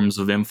healthy forms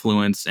of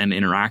influence and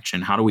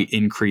interaction? How do we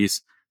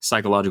increase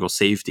psychological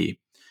safety?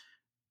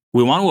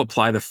 We want to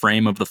apply the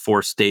frame of the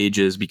 4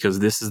 stages because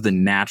this is the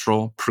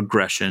natural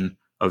progression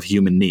of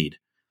human need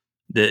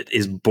that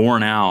is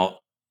borne out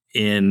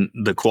in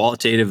the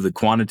qualitative, the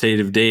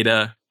quantitative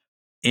data,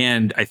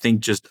 and I think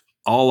just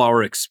all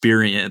our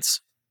experience.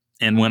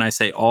 And when I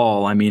say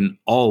all, I mean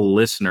all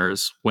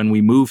listeners. When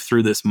we move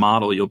through this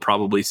model, you'll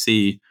probably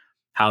see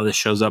how this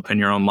shows up in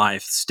your own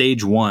life.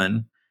 Stage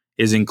 1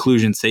 is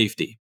inclusion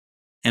safety.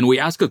 And we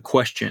ask a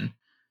question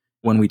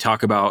when we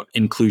talk about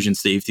inclusion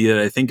safety that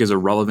I think is a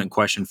relevant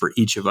question for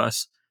each of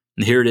us.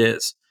 And here it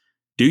is.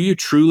 Do you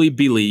truly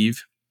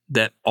believe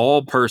that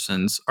all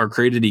persons are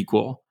created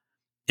equal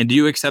And do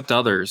you accept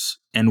others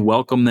and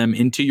welcome them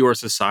into your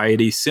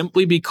society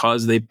simply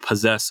because they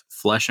possess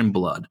flesh and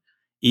blood,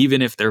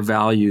 even if their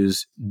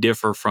values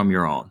differ from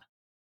your own?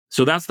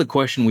 So that's the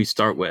question we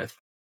start with.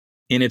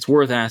 And it's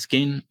worth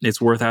asking.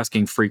 It's worth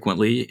asking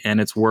frequently,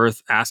 and it's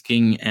worth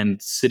asking and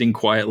sitting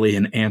quietly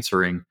and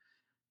answering.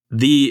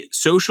 The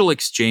social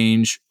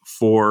exchange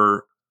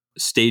for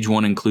stage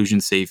one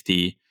inclusion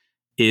safety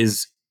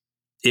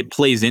it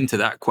plays into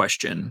that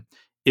question.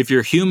 If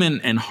you're human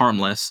and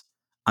harmless,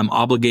 I'm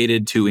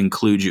obligated to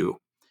include you.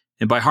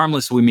 And by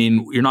harmless, we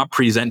mean you're not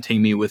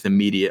presenting me with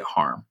immediate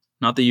harm.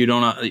 Not that you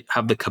don't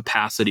have the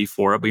capacity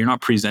for it, but you're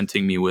not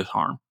presenting me with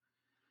harm.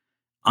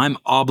 I'm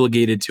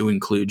obligated to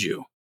include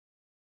you.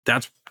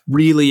 That's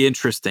really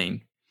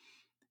interesting.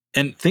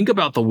 And think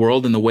about the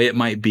world and the way it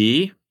might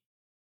be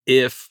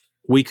if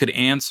we could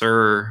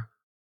answer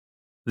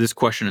this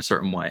question a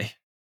certain way.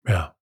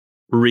 Yeah.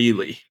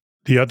 Really.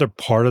 The other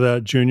part of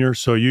that, Junior,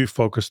 so you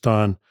focused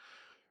on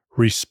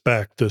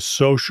respect. The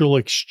social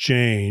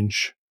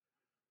exchange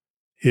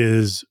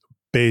is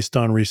based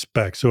on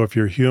respect. So if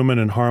you're human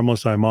and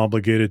harmless, I'm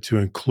obligated to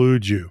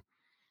include you.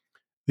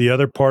 The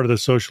other part of the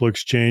social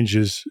exchange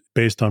is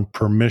based on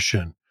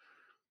permission.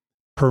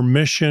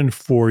 Permission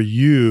for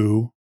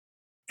you.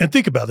 And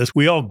think about this.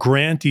 We all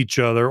grant each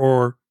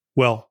other,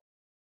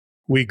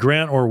 we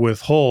grant or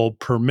withhold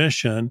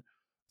permission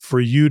for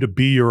you to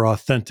be your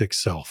authentic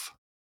self.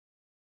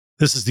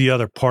 This is the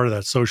other part of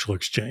that social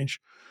exchange.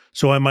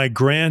 So am I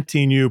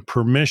granting you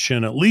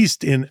permission, at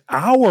least in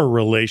our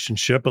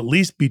relationship, at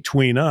least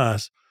between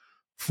us,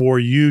 for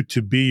you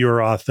to be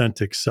your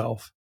authentic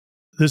self?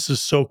 This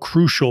is so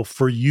crucial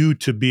for you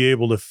to be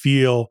able to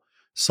feel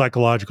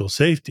psychological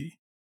safety.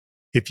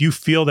 If you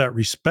feel that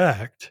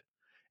respect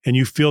and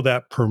you feel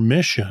that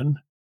permission,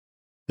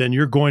 then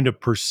you're going to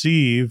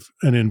perceive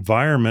an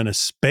environment, a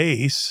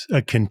space,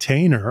 a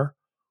container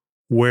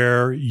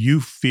where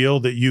you feel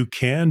that you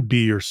can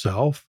be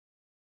yourself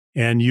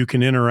and you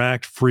can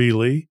interact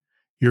freely.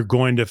 You're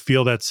going to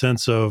feel that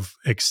sense of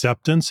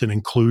acceptance and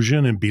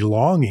inclusion and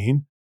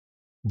belonging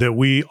that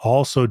we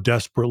also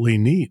desperately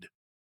need.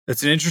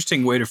 That's an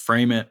interesting way to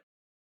frame it.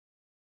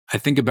 I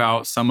think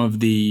about some of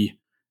the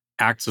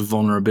acts of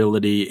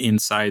vulnerability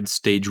inside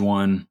stage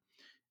one.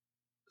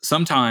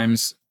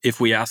 Sometimes, if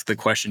we ask the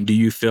question, do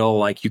you feel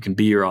like you can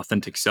be your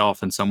authentic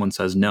self? And someone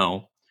says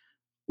no,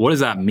 what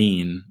does that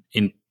mean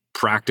in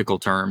practical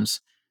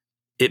terms?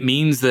 It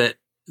means that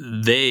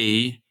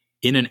they,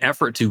 in an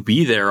effort to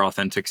be their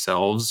authentic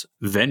selves,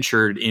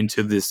 ventured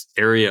into this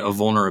area of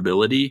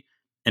vulnerability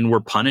and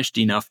were punished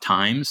enough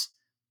times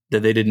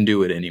that they didn't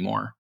do it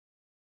anymore.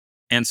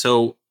 And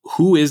so,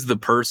 who is the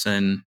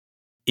person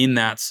in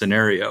that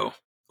scenario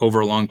over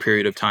a long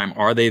period of time?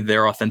 Are they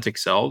their authentic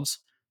selves?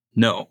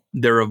 No,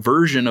 they're a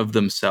version of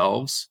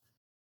themselves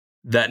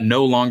that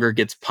no longer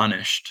gets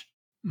punished.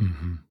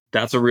 Mm-hmm.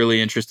 That's a really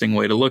interesting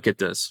way to look at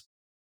this.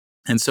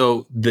 And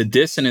so the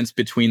dissonance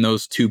between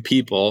those two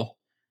people,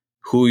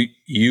 who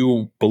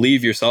you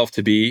believe yourself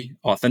to be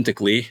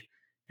authentically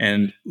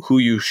and who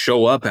you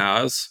show up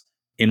as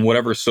in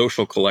whatever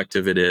social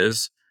collective it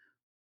is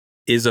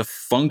a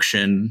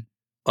function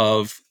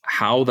of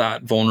how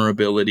that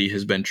vulnerability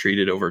has been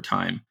treated over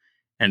time.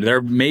 And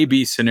there may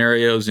be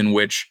scenarios in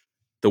which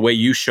the way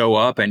you show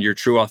up and your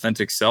true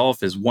authentic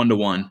self is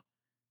one-to-one,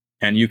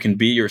 and you can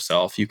be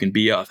yourself, you can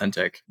be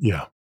authentic.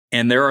 Yeah.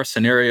 And there are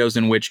scenarios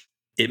in which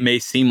it may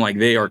seem like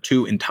they are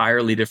two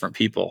entirely different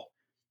people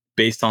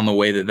based on the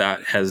way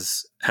that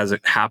has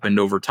happened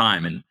over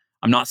time. And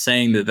I'm not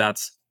saying that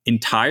that's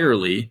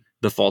entirely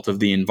the fault of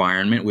the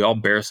environment. We all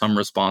bear some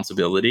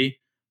responsibility,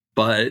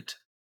 but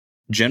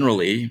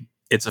generally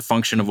it's a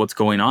function of what's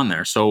going on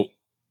there. So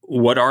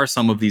what are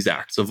some of these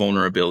acts of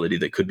vulnerability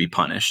that could be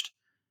punished?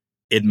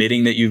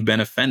 Admitting that you've been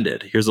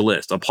offended. Here's a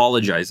list.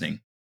 Apologizing,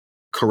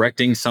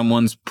 correcting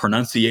someone's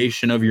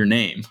pronunciation of your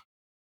name,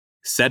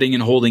 setting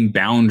and holding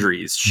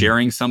boundaries,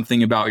 sharing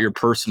something about your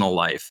personal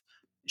life,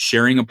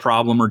 sharing a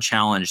problem or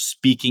challenge,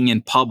 speaking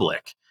in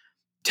public,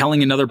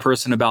 telling another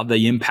person about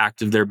the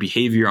impact of their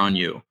behavior on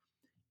you,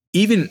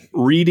 even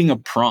reading a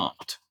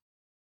prompt,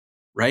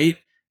 right?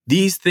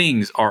 These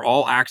things are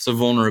all acts of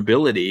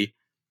vulnerability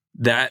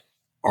that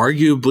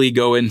arguably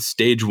go in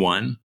stage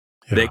one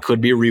that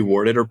could be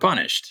rewarded or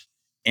punished.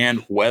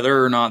 And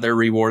whether or not they're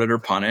rewarded or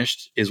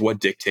punished is what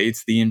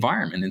dictates the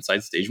environment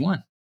inside stage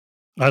one.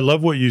 I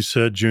love what you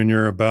said,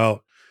 Junior,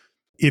 about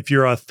if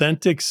your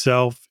authentic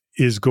self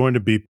is going to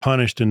be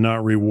punished and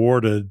not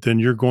rewarded, then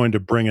you're going to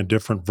bring a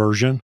different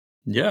version.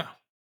 Yeah.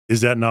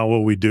 Is that not what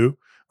we do?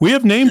 We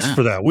have names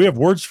for that. We have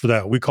words for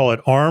that. We call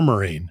it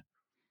armoring.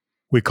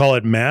 We call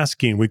it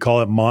masking. We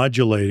call it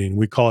modulating.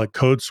 We call it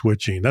code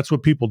switching. That's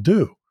what people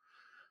do.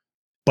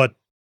 But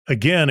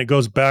again, it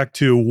goes back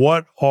to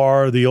what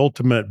are the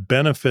ultimate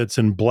benefits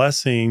and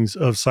blessings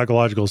of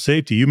psychological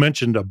safety? You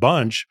mentioned a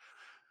bunch.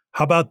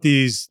 How about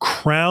these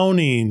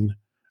crowning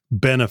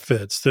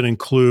benefits that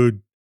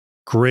include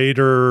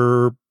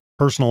greater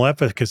personal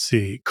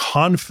efficacy,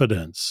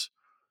 confidence,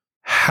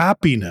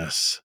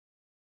 happiness,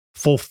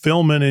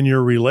 fulfillment in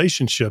your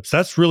relationships.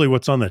 That's really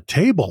what's on the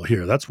table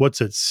here. That's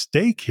what's at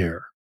stake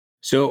here.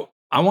 So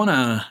I want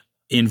to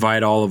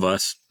invite all of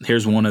us,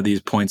 here's one of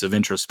these points of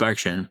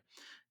introspection,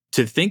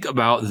 to think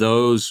about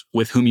those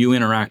with whom you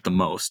interact the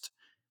most.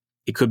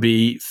 It could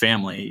be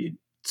family,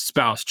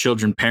 spouse,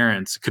 children,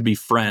 parents, it could be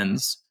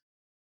friends,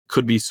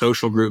 could be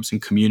social groups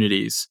and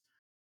communities.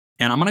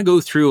 And I'm going to go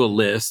through a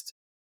list.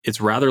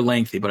 It's rather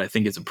lengthy, but I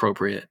think it's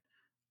appropriate,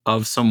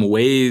 of some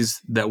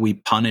ways that we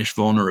punish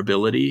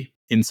vulnerability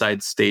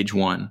inside stage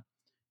one.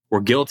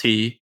 We're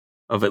guilty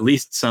of at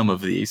least some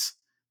of these,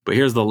 but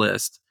here's the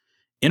list.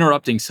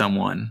 Interrupting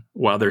someone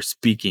while they're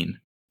speaking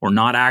or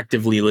not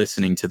actively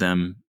listening to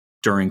them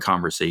during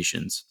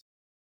conversations.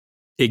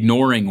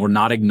 Ignoring or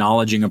not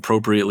acknowledging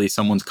appropriately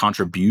someone's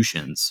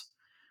contributions.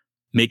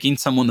 Making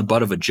someone the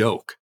butt of a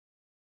joke.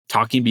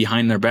 Talking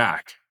behind their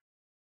back.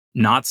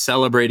 Not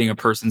celebrating a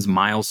person's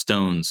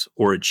milestones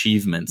or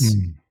achievements.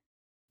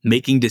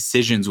 Making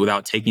decisions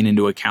without taking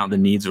into account the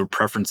needs or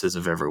preferences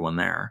of everyone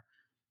there.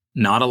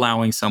 Not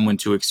allowing someone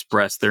to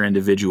express their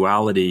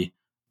individuality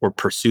or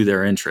pursue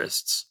their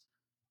interests.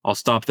 I'll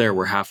stop there.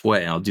 We're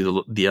halfway. I'll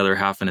do the other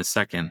half in a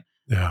second.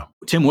 Yeah.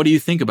 Tim, what do you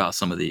think about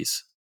some of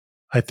these?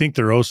 I think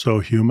they're oh so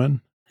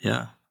human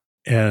Yeah.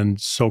 and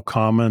so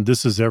common.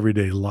 This is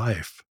everyday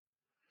life.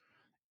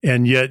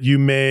 And yet you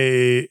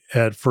may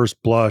at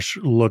first blush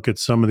look at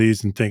some of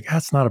these and think,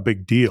 that's not a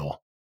big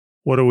deal.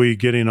 What are we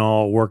getting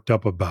all worked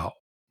up about?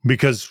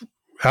 Because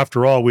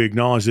after all, we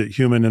acknowledge that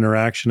human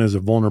interaction is a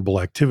vulnerable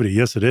activity.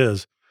 Yes, it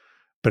is.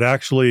 But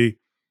actually,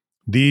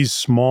 these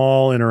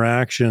small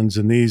interactions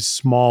and these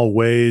small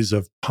ways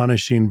of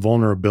punishing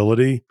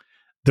vulnerability,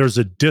 there's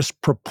a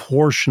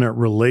disproportionate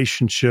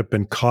relationship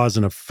and cause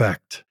and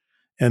effect.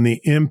 And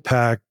the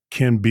impact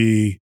can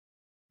be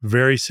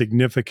very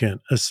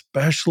significant,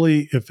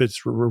 especially if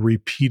it's a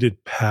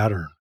repeated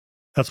pattern.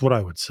 That's what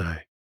I would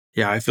say.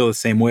 Yeah, I feel the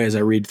same way as I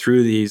read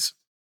through these.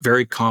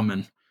 Very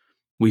common.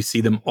 We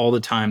see them all the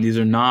time. These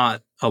are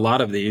not, a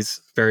lot of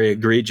these, very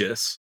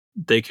egregious.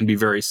 They can be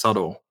very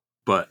subtle,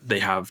 but they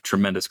have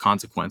tremendous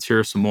consequence. Here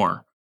are some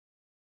more.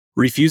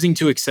 Refusing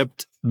to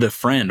accept the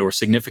friend or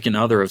significant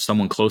other of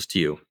someone close to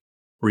you.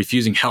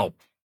 Refusing help.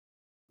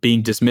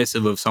 Being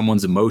dismissive of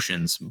someone's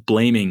emotions,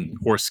 blaming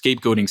or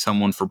scapegoating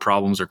someone for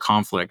problems or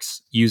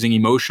conflicts, using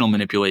emotional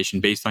manipulation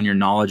based on your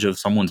knowledge of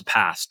someone's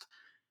past,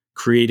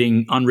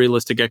 creating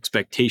unrealistic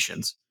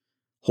expectations,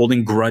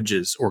 holding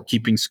grudges or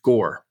keeping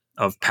score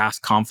of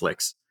past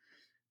conflicts,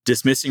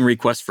 dismissing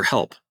requests for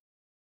help,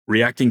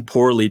 reacting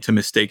poorly to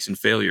mistakes and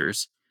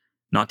failures,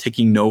 not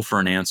taking no for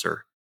an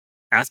answer,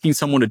 asking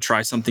someone to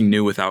try something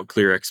new without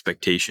clear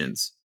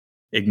expectations,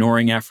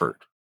 ignoring effort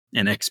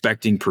and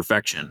expecting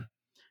perfection,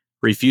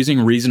 refusing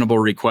reasonable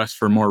requests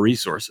for more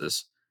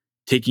resources,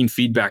 taking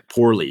feedback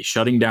poorly,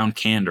 shutting down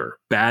candor,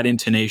 bad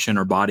intonation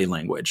or body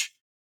language.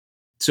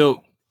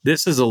 So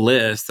this is a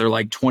list. There are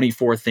like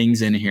 24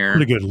 things in here.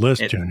 Pretty good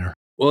list, Junior.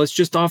 Well, it's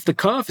just off the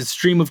cuff. It's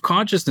stream of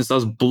consciousness. I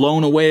was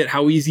blown away at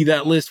how easy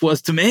that list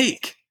was to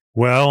make.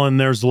 Well, and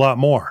there's a lot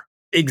more.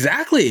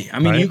 Exactly. I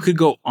mean, Right? you could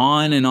go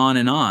on and on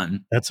and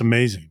on. That's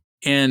amazing.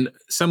 And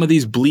some of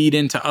these bleed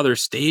into other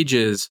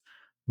stages,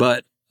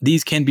 but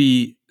these can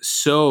be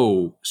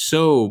so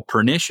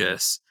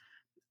pernicious.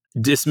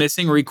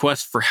 Dismissing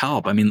requests for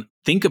help. I mean,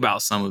 think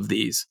about some of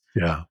these.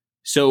 Yeah.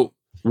 So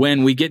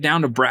when we get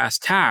down to brass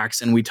tacks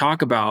and we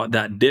talk about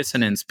that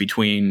dissonance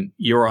between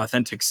your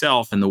authentic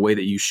self and the way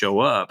that you show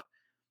up,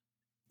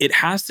 it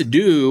has to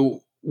do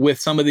with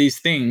some of these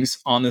things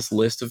on this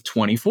list of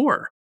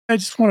 24. I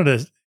just wanted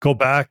to go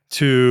back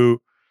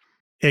to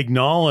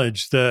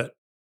acknowledge that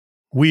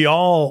we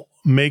all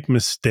make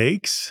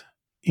mistakes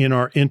in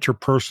our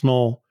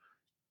interpersonal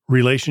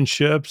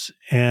relationships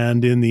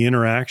and in the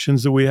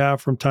interactions that we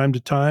have from time to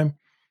time.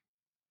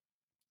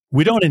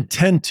 We don't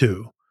intend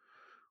to.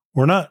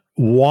 We're not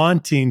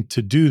wanting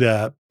to do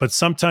that, but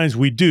sometimes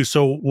we do.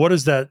 So what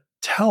does that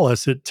tell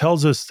us? It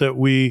tells us that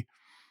we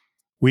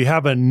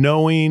have a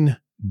knowing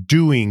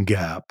doing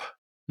gap,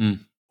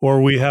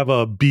 or we have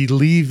a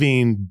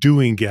believing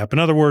doing gap. In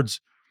other words,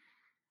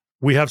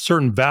 we have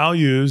certain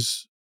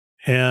values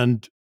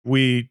and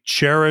we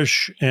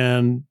cherish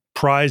and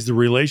prize the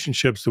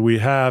relationships that we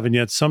have, and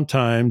yet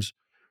sometimes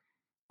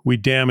we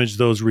damage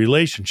those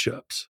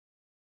relationships.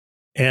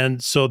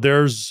 And so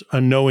there's a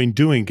knowing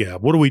doing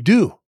gap. What do we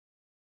do?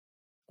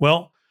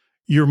 Well,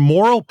 your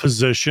moral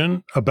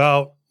position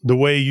about the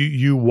way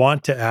you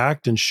want to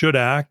act and should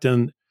act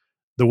and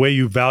the way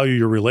you value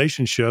your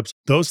relationships,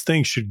 those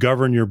things should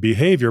govern your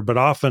behavior. But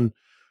often,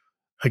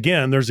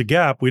 again, there's a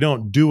gap. We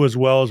don't do as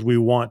well as we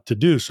want to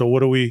do. So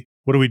what do we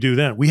do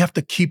then? We have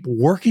to keep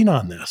working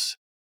on this.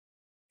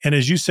 And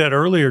as you said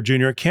earlier,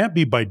 Junior, it can't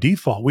be by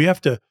default. We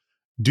have to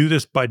do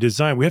this by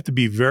design. We have to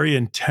be very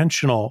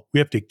intentional. We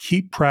have to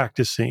keep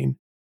practicing,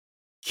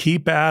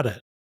 keep at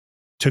it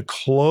to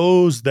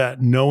close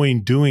that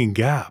knowing doing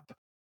gap.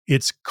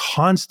 It's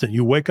constant.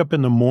 You wake up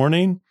in the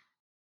morning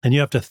and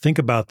you have to think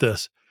about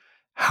this.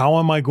 How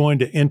am I going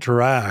to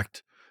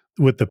interact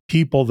with the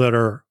people that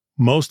are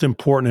most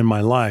important in my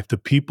life, the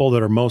people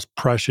that are most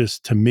precious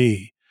to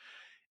me.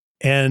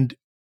 And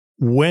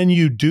when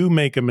you do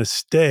make a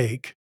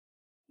mistake,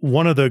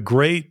 one of the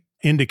great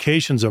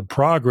indications of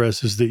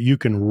progress is that you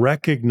can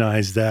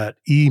recognize that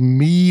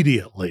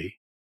immediately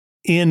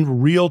in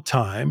real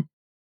time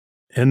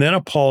and then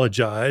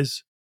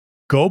apologize,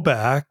 go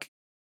back,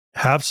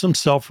 have some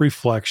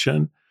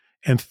self-reflection,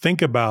 and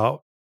think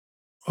about,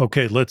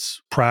 okay,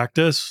 let's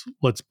practice,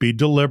 let's be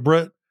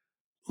deliberate,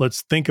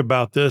 let's think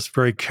about this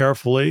very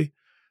carefully,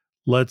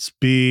 let's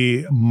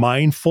be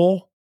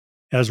mindful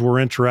as we're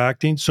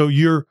interacting. So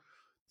you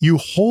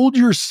hold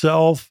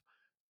yourself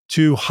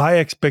to high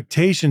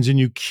expectations and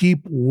you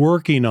keep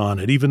working on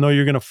it, even though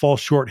you're going to fall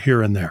short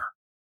here and there.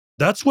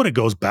 That's what it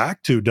goes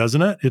back to,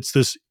 doesn't it? It's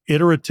this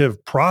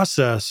iterative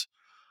process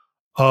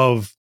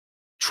of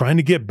trying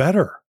to get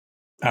better.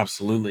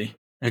 Absolutely.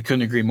 I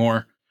couldn't agree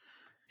more.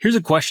 Here's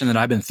a question that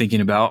I've been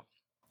thinking about.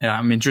 And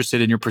I'm interested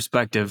in your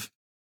perspective.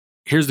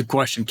 Here's the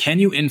question. Can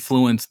you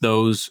influence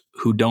those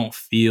who don't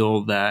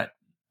feel that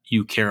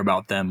you care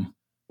about them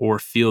or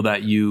feel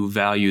that you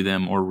value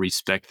them or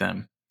respect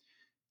them?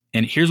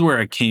 And here's where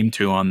I came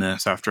to on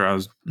this after I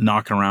was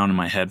knocking around in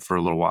my head for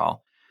a little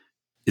while.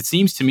 It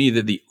seems to me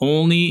that the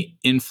only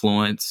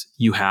influence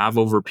you have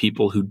over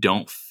people who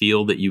don't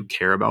feel that you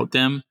care about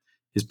them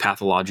is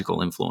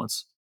pathological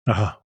influence.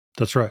 Uh-huh.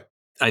 That's right.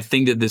 I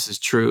think that this is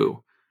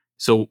true.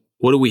 So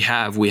what do we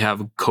have? We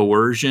have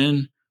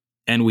coercion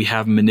and we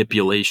have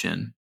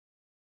manipulation.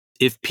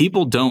 If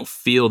people don't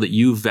feel that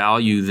you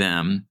value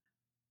them,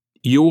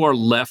 you are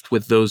left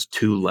with those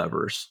two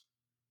levers,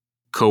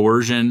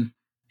 coercion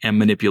and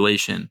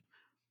manipulation.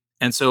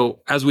 And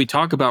so as we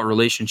talk about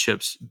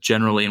relationships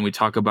generally, and we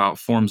talk about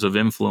forms of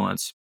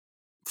influence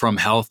from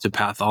health to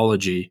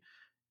pathology,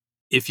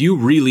 if you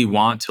really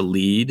want to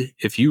lead,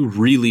 if you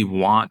really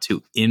want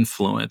to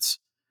influence,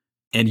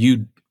 and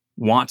you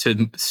want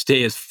to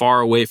stay as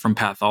far away from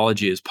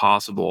pathology as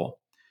possible,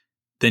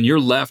 then you're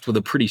left with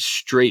a pretty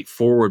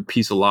straightforward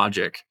piece of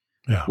logic,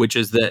 Yeah. which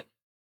is that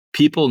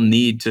people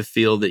need to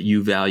feel that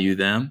you value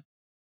them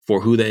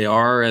for who they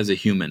are as a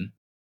human.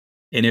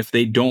 And if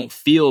they don't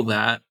feel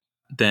that,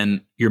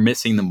 then you're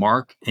missing the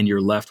mark and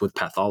you're left with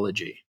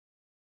pathology.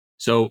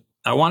 So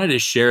I wanted to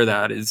share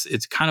that.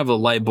 It's kind of a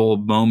light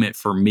bulb moment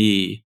for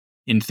me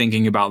in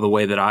thinking about the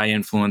way that I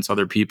influence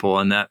other people.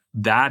 And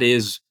that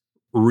is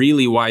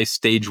really why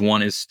stage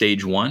one is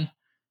stage one.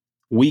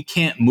 We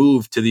can't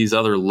move to these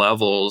other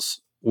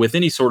levels with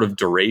any sort of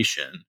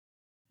duration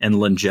and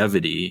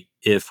longevity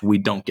if we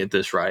don't get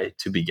this right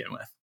to begin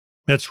with.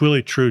 That's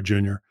really true,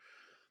 Junior.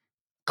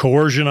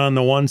 Coercion on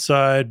the one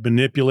side,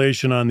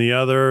 manipulation on the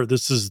other.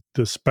 This is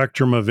the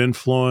spectrum of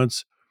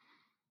influence.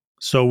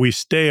 So we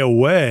stay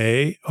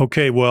away.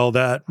 Okay, well,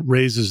 that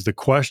raises the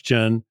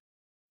question.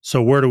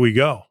 So where do we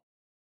go?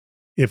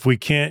 If we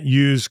can't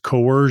use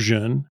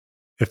coercion,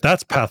 if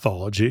that's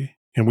pathology,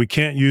 and we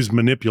can't use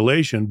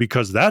manipulation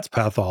because that's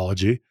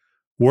pathology,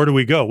 where do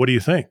we go? What do you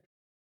think?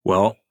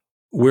 Well,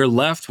 we're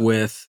left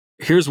with,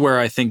 here's where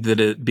I think that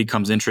it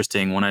becomes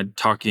interesting when I'm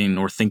talking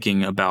or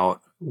thinking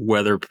about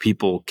whether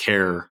people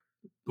care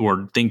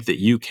or think that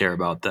you care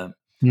about them.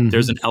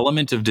 There's an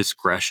element of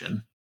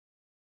discretion.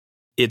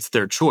 It's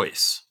their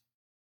choice.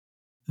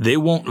 They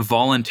won't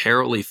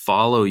voluntarily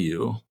follow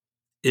you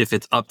if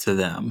it's up to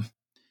them,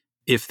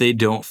 if they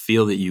don't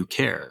feel that you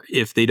care,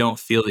 if they don't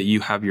feel that you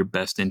have your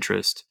best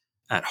interest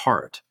at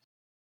heart.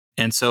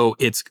 And so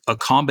it's a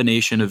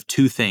combination of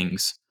two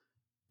things.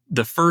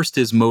 The first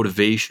is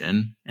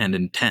motivation and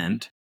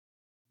intent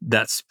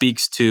that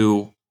speaks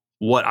to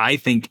what I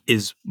think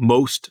is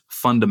most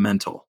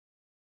fundamental.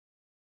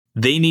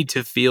 They need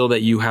to feel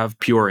that you have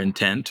pure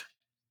intent.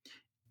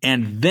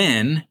 And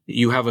then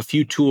you have a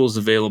few tools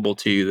available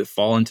to you that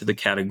fall into the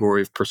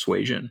category of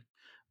persuasion.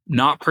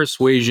 Not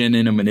persuasion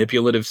in a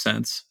manipulative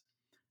sense,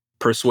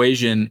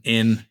 persuasion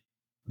in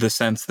the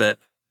sense that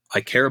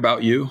I care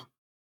about you,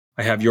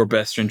 I have your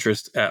best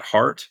interest at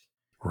heart.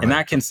 Right. And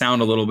that can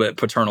sound a little bit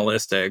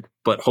paternalistic,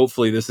 but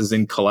hopefully this is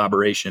in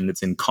collaboration,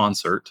 it's in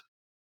concert.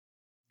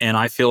 And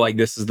I feel like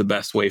this is the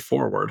best way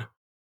forward.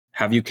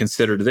 Have you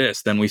considered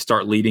this? Then we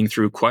start leading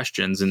through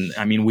questions. And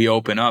I mean, we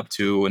open up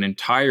to an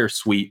entire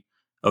suite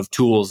of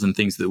tools and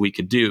things that we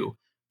could do.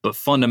 But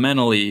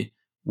fundamentally,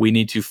 we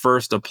need to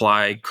first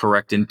apply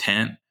correct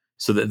intent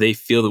so that they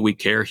feel that we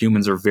care.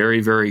 Humans are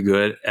very, very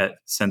good at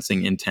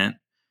sensing intent.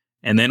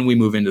 And then we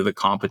move into the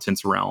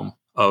competence realm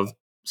of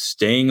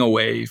staying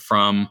away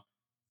from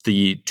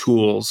the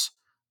tools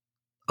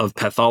of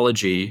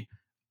pathology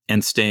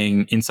and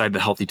staying inside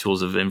the healthy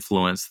tools of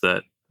influence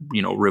that,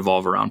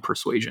 revolve around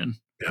persuasion.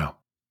 Yeah.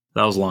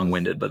 That was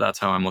long-winded, but that's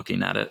how I'm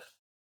looking at it.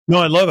 No,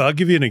 I love it. I'll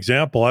give you an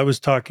example.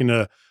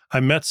 I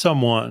met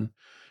someone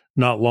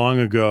not long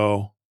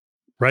ago,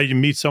 right? You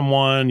meet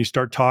someone, you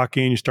start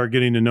talking, you start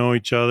getting to know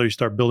each other, you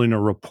start building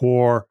a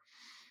rapport.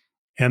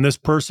 And this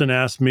person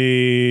asked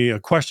me a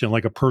question,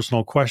 like a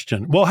personal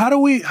question. Well, how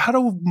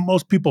do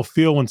most people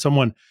feel when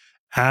someone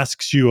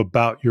asks you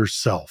about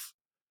yourself?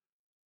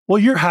 Well,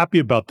 you're happy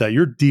about that.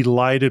 You're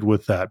delighted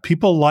with that.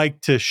 People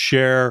like to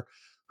share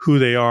who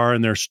they are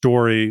and their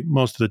story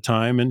most of the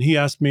time. And he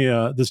asked me,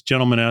 this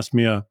gentleman asked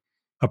me a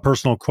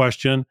personal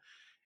question,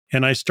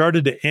 and I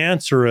started to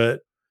answer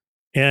it.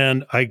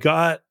 And I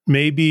got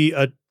maybe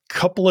a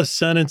couple of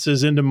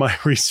sentences into my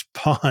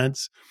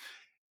response,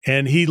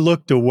 and he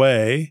looked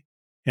away,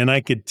 and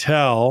I could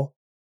tell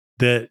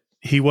that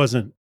he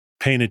wasn't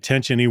paying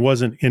attention. He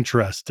wasn't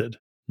interested,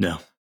 No.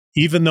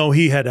 even though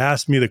he had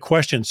asked me the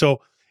question.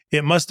 So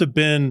it must have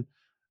been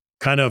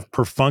kind of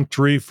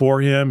perfunctory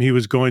for him. He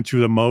was going through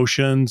the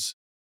motions.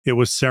 It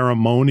was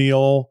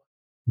ceremonial.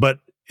 But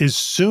as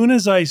soon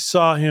as I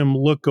saw him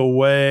look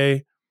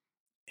away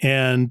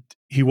and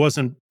he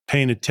wasn't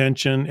paying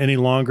attention any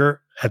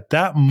longer, at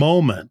that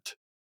moment,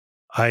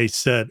 I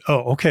said,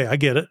 "Oh, okay, I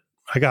get it.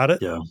 I got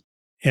it." Yeah.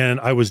 And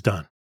I was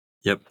done.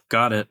 Yep.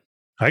 Got it.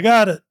 I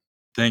got it.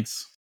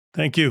 Thanks.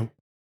 Thank you.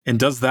 And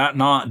does that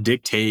not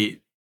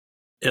dictate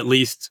at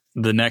least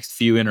the next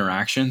few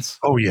interactions?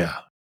 Oh, yeah.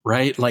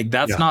 Right? Like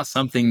that's Yeah. not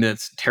something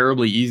that's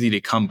terribly easy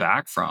to come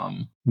back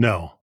from.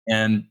 No.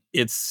 And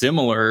it's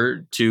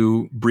similar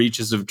to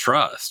breaches of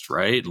trust,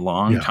 right?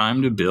 Long Yeah.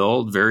 time to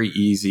build, very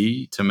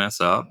easy to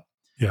mess up.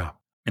 Yeah.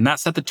 And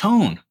that set the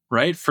tone,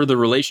 right? For the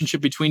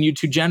relationship between you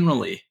two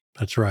generally.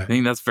 That's I right.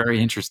 think that's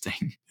very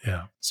interesting.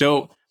 Yeah.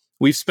 So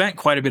we've spent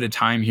quite a bit of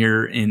time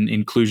here in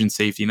inclusion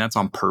safety, and that's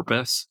on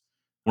purpose.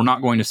 We're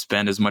not going to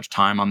spend as much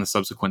time on the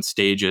subsequent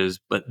stages,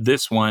 but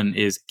this one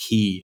is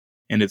key,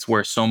 and it's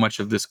where so much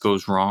of this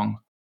goes wrong.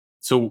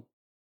 So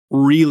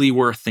really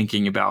worth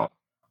thinking about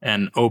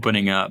and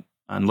opening up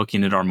and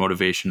looking at our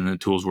motivation and the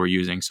tools we're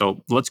using.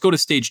 So let's go to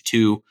stage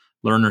 2,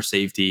 learner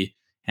safety,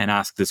 and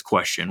ask this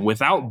question.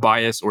 Without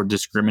bias or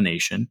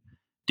discrimination,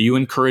 do you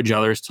encourage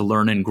others to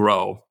learn and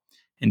grow?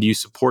 And do you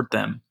support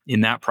them in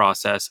that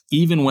process,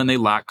 even when they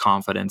lack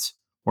confidence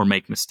or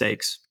make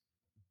mistakes?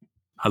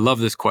 I love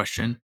this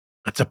question.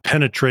 That's a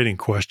penetrating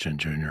question,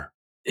 Junior.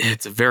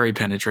 It's a very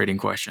penetrating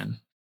question.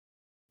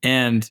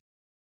 And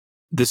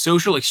the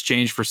social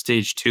exchange for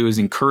stage 2 is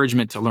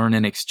encouragement to learn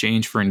in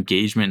exchange for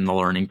engagement in the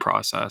learning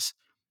process.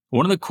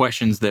 One of the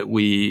questions that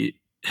we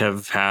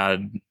have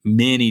had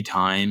many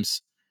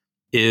times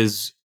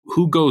is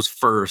who goes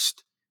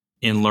first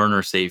in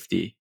learner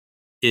safety?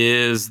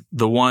 Is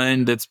the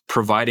one that's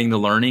providing the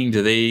learning,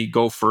 do they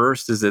go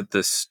first? Is it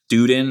the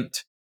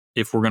student?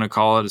 If we're going to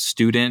call it a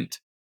student,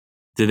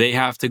 do they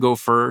have to go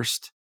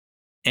first?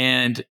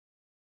 And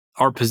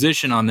our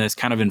position on this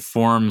kind of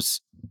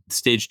informs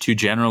stage 2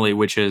 generally,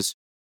 which is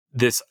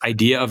this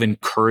idea of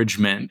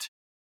encouragement.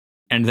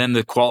 And then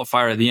the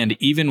qualifier at the end,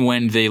 even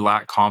when they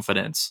lack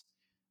confidence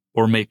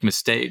or make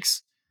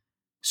mistakes.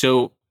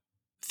 So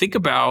think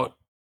about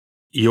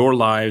your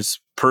lives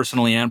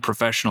personally and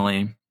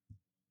professionally.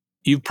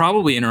 You've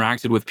probably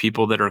interacted with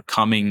people that are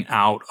coming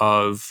out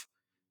of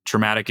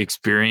traumatic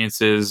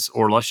experiences,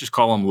 or let's just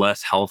call them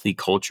less healthy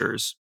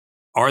cultures.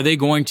 Are they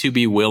going to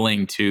be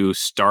willing to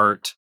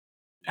start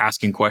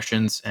asking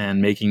questions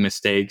and making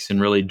mistakes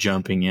and really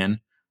jumping in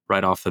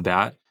right off the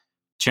bat?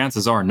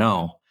 Chances are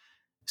no.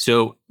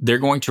 So they're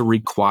going to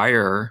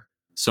require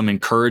some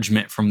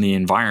encouragement from the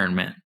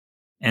environment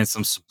and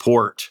some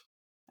support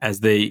as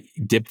they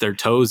dip their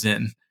toes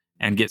in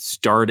and get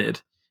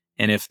started.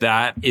 And if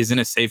that isn't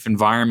a safe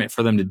environment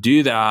for them to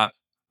do that,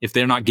 if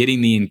they're not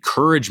getting the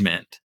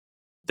encouragement,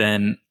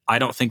 then I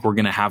don't think we're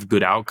going to have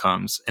good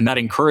outcomes. And that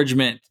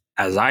encouragement,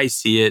 as I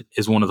see it,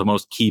 is one of the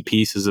most key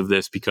pieces of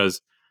this,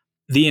 because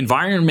the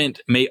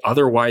environment may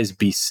otherwise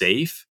be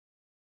safe.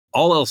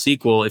 All else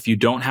equal, if you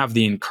don't have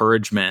the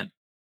encouragement,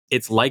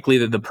 it's likely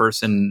that the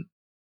person,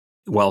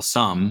 well,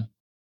 some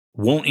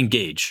won't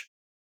engage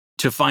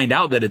to find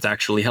out that it's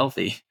actually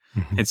healthy.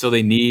 Mhm. And so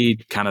they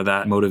need kind of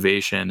that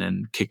motivation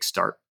and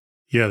kickstart.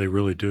 Yeah, they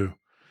really do.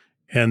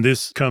 And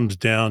this comes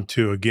down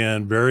to,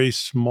 again, very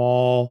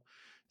small,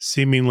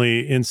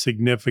 seemingly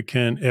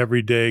insignificant,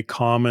 everyday,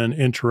 common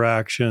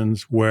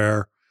interactions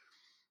where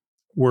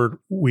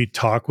we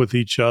talk with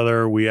each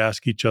other, we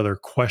ask each other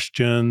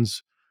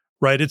questions,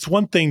 right? It's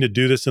one thing to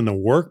do this in the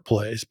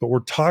workplace, but we're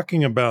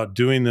talking about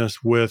doing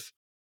this with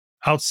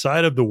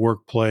outside of the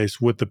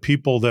workplace with the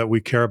people that we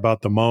care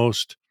about the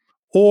most,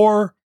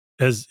 or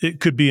as it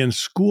could be in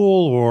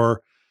school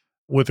or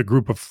with a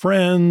group of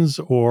friends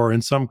or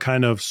in some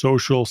kind of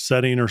social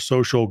setting or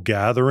social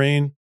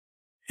gathering.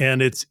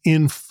 And it's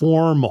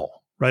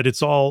informal, right?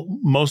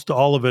 Most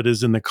all of it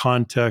is in the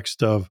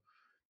context of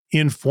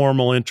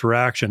informal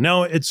interaction.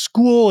 Now at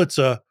school, it's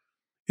a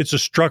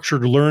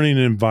structured learning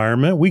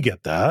environment. We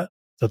get that.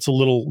 That's a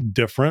little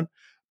different,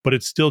 but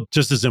it's still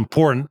just as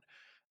important.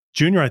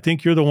 Junior, I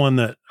think you're the one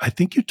that I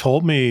think you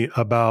told me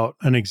about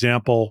an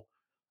example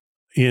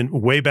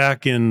in way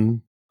back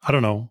in, I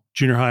don't know,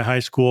 junior high, high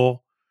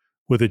school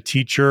with a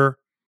teacher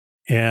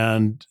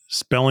and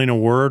spelling a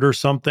word or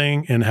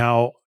something,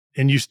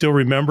 and you still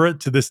remember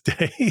it to this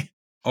day.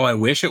 Oh, I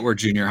wish it were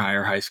junior high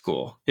or high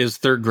school. It was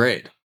third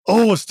grade.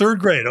 Oh, it's third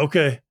grade.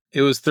 Okay.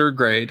 It was third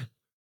grade.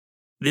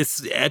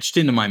 This etched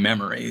into my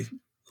memory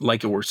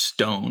like it were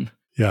stone.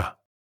 Yeah.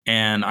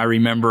 And I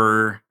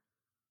remember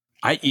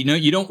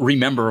You don't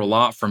remember a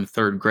lot from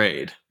third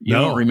grade. You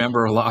don't No.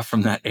 remember a lot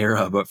from that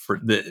era, but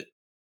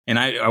and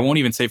I won't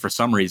even say for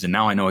some reason.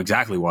 Now I know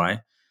exactly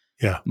why.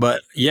 Yeah.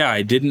 But yeah,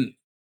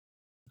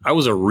 I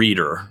was a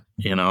reader,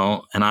 and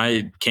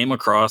I came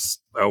across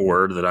a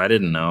word that I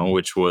didn't know,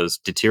 which was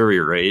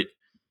deteriorate.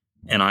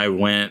 And I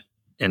went,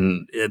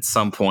 and at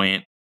some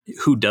point,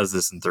 who does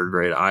this in third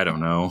grade? I don't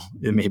know.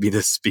 Maybe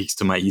this speaks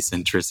to my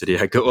eccentricity.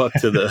 I go up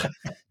to the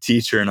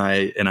teacher and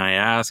I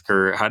ask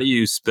her, "How do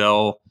you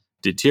spell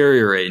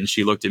deteriorate?" And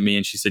she looked at me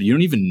and she said, "You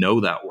don't even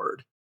know that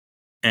word,"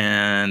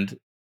 and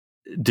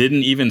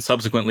didn't even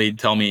subsequently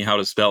tell me how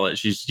to spell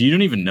it. You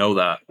don't even know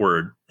that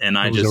word, and It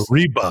I was a just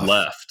rebuff.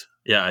 left.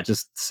 Yeah, I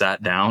just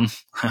sat down.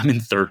 I'm in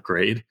third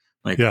grade.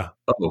 Like, Yeah.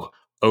 oh,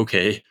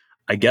 okay.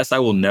 I guess I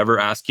will never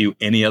ask you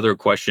any other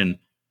question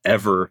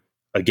ever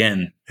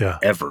again. Yeah.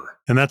 Ever.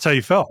 And that's how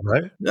you felt,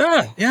 right?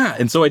 Yeah.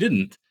 And so I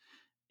didn't.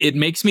 It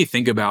makes me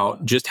think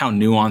about just how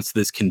nuanced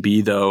this can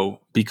be, though,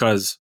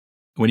 because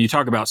when you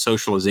talk about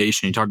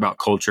socialization, you talk about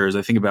cultures.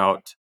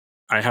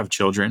 I have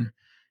children,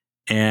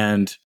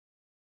 and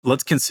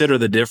let's consider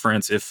the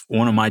difference if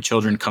one of my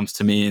children comes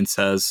to me and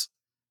says,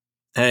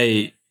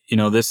 "Hey,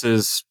 this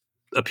is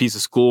a piece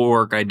of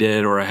schoolwork I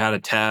did, or I had a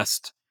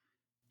test."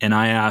 And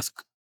I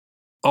ask,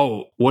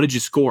 "Oh, what did you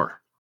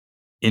score?"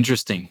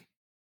 Interesting.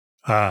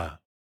 Ah,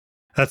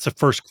 that's the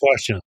first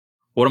question.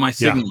 What am I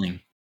Yeah.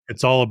 signaling?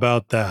 It's all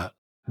about that.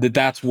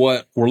 That's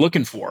what we're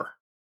looking for.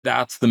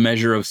 That's the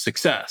measure of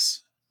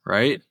success,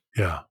 right?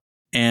 Yeah.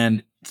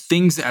 And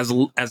things as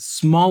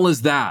small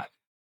as that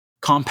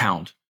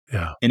compound.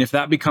 Yeah. And if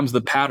that becomes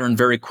the pattern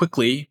very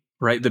quickly,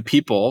 right? The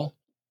people,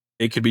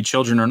 it could be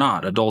children or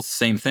not, adults,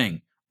 same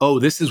thing. Oh,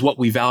 this is what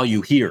we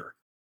value here,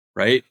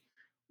 right?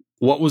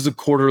 What was a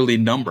quarterly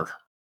number?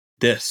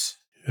 This.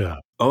 Yeah.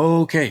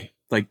 Okay.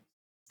 Like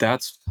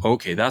that's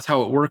okay. That's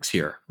how it works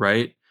here,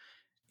 right?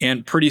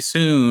 And pretty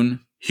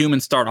soon,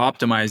 humans start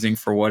optimizing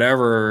for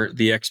whatever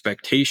the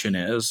expectation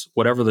is,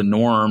 whatever the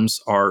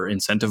norms are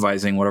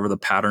incentivizing, whatever the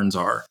patterns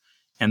are.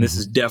 And this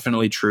is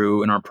definitely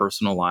true in our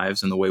personal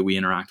lives and the way we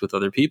interact with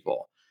other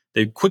people.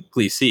 They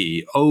quickly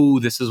see, oh,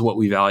 this is what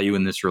we value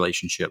in this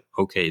relationship.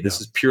 Okay, this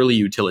is purely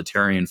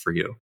utilitarian for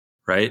you,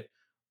 right?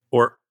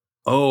 Or,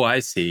 oh,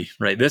 I see,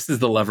 right? This is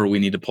the lever we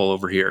need to pull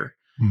over here.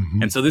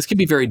 Mm-hmm. And so this can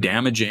be very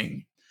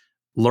damaging.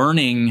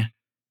 Learning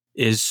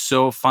is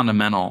so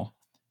fundamental.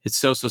 It's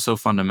so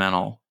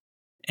fundamental.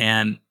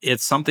 And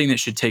it's something that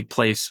should take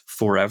place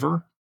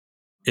forever.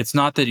 It's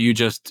not that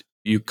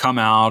you come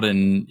out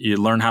and you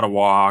learn how to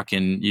walk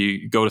and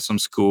you go to some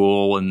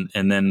school and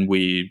then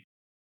we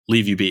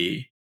leave you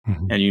be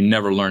and you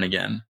never learn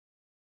again.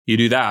 You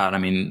do that, I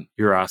mean,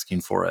 you're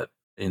asking for it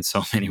in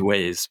so many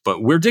ways,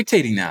 but we're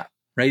dictating that,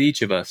 right?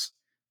 Each of us,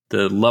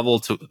 the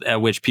level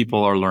at which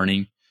people are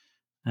learning,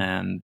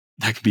 and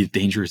that could be a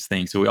dangerous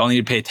thing. So we all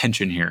need to pay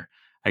attention here,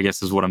 I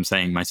guess is what I'm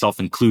saying, myself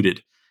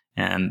included.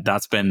 And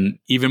that's been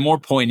even more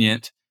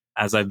poignant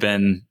as I've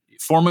been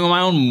forming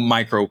my own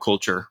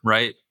microculture,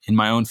 right? In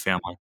my own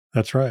family.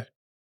 That's right.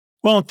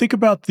 Well, and think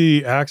about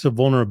the acts of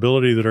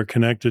vulnerability that are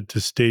connected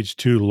to stage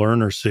 2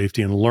 learner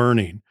safety and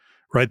learning,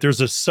 right?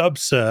 There's a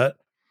subset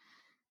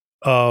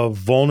of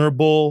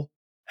vulnerable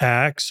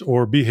acts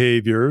or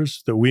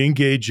behaviors that we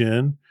engage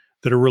in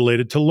that are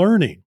related to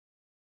learning.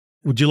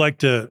 Would you like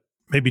to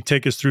maybe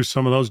take us through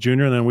some of those,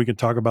 Junior, and then we can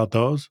talk about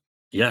those?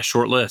 Yeah,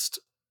 short list.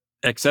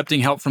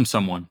 Accepting help from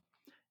someone,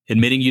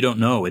 admitting you don't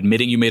know,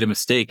 admitting you made a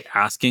mistake,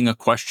 asking a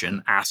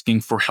question,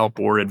 asking for help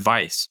or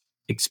advice,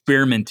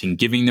 experimenting,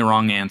 giving the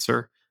wrong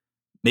answer,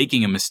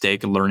 making a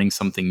mistake, and learning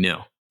something new.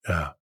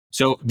 Yeah.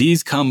 So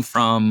these come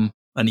from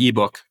an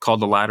ebook called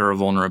The Ladder of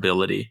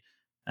Vulnerability.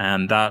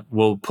 And that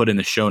we'll put in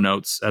the show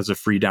notes as a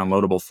free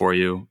downloadable for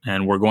you.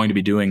 And we're going to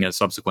be doing a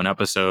subsequent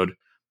episode.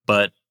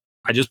 But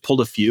I just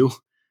pulled a few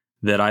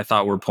that I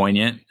thought were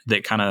poignant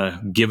that kind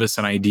of give us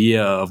an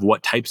idea of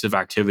what types of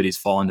activities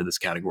fall into this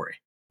category.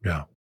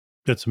 Yeah.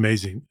 That's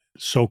amazing.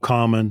 So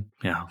common.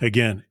 Yeah.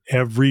 Again,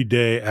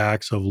 everyday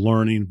acts of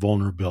learning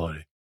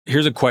vulnerability.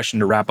 Here's a question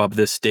to wrap up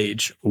this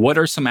stage. What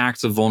are some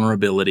acts of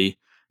vulnerability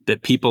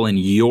that people in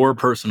your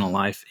personal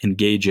life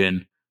engage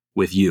in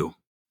with you?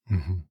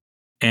 Mm-hmm.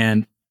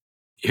 And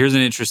here's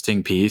an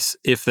interesting piece.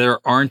 If there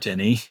aren't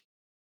any,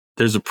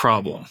 there's a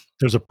problem.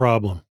 There's a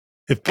problem.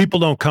 If people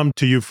don't come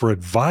to you for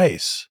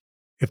advice,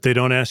 if they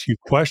don't ask you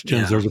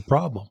questions, there's a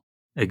problem.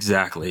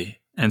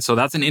 Exactly. And so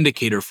that's an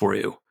indicator for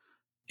you.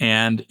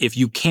 And if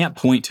you can't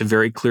point to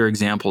very clear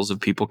examples of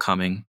people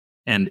coming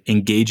and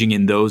engaging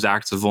in those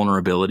acts of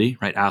vulnerability,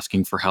 right?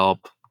 Asking for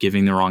help,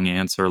 giving the wrong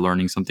answer,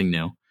 learning something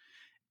new,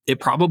 it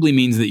probably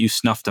means that you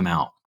snuffed them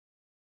out.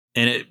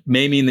 And it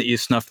may mean that you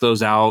snuffed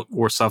those out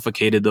or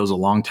suffocated those a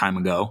long time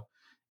ago,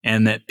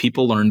 and that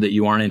people learned that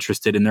you aren't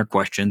interested in their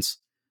questions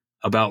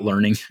about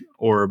learning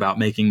or about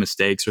making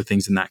mistakes or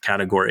things in that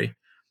category.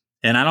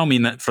 And I don't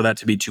mean that for that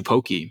to be too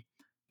pokey,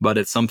 but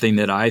it's something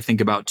that I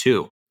think about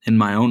too in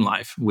my own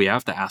life. We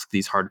have to ask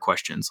these hard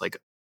questions like,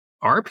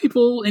 are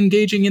people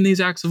engaging in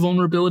these acts of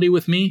vulnerability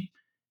with me?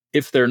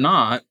 If they're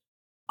not,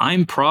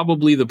 I'm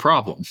probably the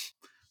problem,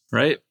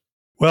 right?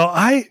 Well,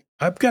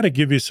 I've got to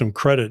give you some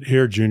credit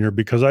here, Junior,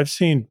 because I've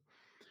seen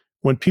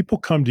when people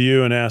come to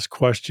you and ask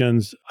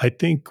questions, I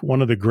think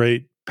one of the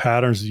great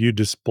patterns that you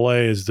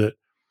display is that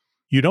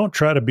you don't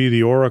try to be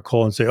the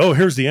oracle and say, oh,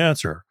 here's the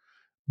answer.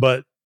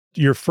 But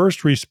your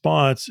first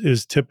response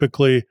is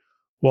typically,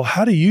 well,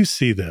 how do you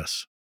see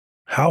this?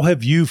 How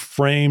have you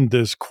framed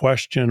this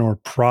question or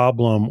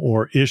problem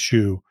or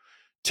issue?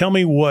 Tell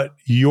me what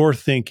you're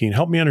thinking.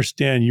 Help me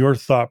understand your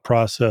thought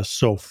process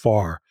so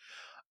far.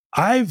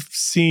 I've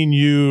seen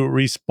you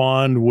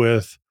respond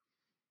with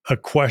a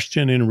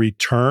question in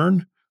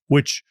return,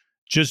 which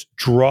just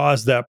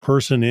draws that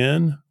person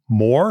in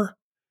more.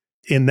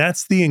 And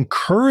that's the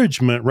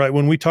encouragement, right?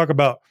 When we talk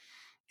about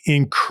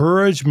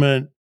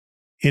encouragement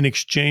in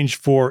exchange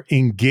for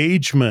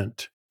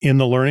engagement in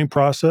the learning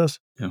process,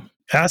 Yeah.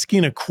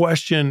 asking a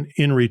question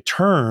in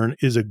return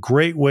is a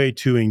great way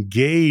to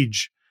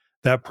engage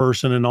that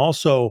person and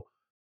also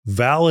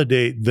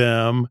validate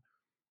them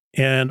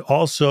and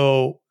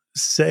also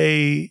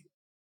say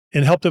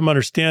and help them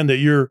understand that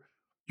you're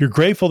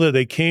grateful that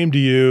they came to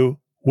you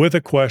with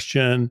a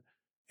question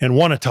and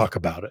want to talk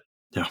about it.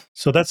 Yeah.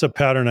 So that's a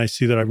pattern I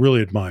see that I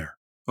really admire.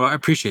 Well, I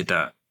appreciate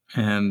that.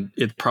 And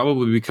it's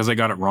probably because I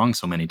got it wrong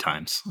so many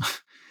times.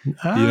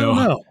 I you don't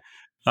know, know.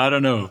 I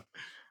don't know.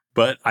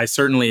 But I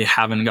certainly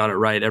haven't got it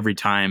right every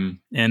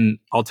time. And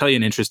I'll tell you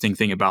an interesting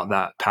thing about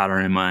that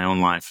pattern in my own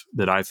life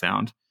that I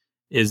found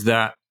is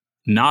that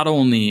not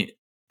only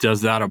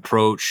does that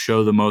approach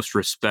show the most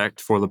respect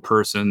for the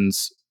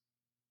person's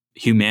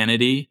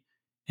humanity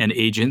and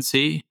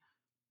agency,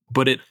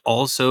 but it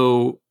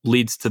also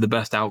leads to the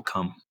best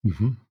outcome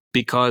Mhm.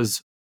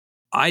 because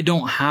I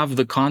don't have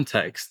the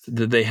context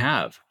that they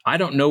have. I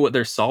don't know what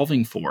they're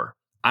solving for.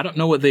 I don't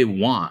know what they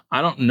want.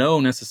 I don't know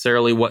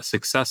necessarily what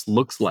success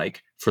looks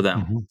like for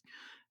them. Mhm.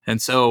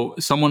 And so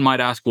someone might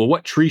ask, well,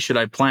 what tree should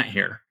I plant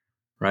here?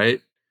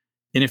 Right.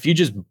 And if you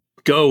just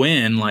go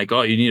in like,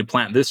 oh, you need to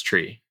plant this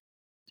tree,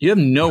 you have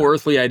no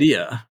earthly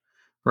idea.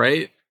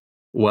 Right.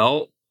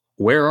 Well,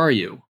 where are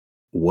you?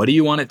 What do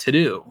you want it to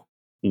do?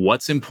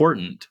 What's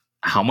important?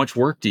 How much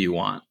work do you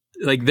want?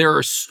 Like, there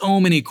are so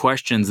many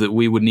questions that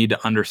we would need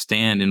to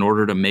understand in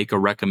order to make a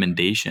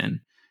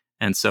recommendation.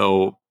 And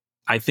so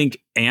I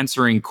think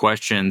answering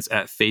questions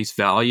at face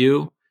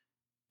value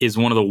is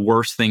one of the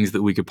worst things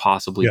that we could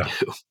possibly Yeah.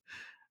 do.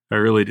 I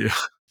really do.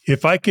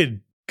 If I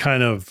could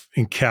kind of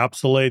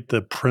encapsulate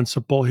the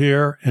principle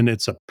here, and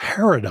it's a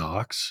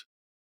paradox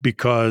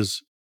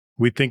because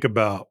we think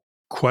about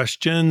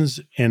questions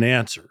and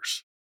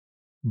answers.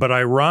 But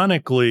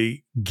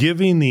ironically,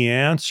 giving the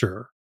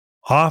answer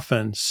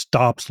often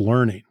stops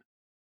learning.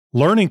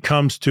 Learning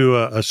comes to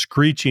a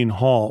screeching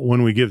halt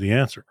when we give the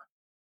answer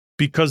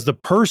because the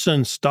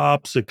person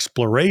stops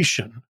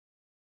exploration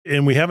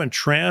and we haven't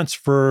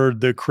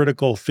transferred the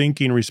critical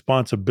thinking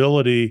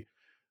responsibility.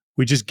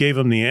 We just gave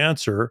them the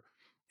answer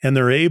and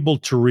they're able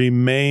to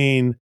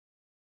remain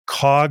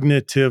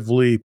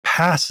cognitively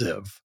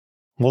passive.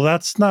 Well,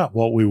 that's not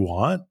what we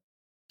want.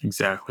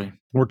 Exactly.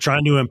 We're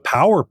trying to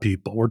empower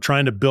people. We're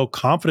trying to build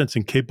confidence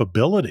and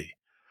capability.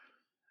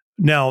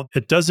 Now,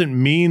 it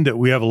doesn't mean that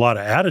we have a lot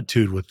of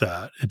attitude with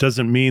that. It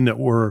doesn't mean that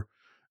we're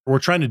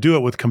trying to do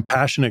it with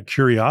compassionate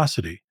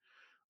curiosity,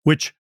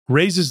 which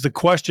raises the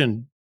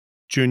question,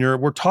 Junior,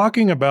 we're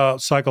talking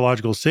about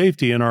psychological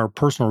safety in our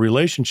personal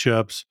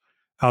relationships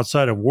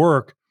outside of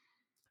work.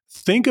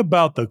 Think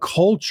about the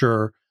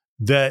culture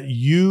that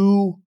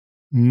you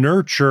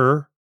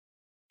nurture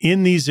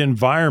in these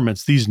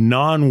environments, these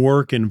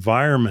non-work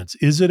environments.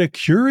 Is it a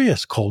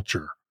curious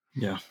culture?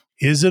 Yeah.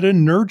 Is it a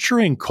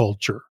nurturing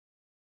culture?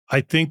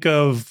 I think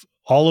of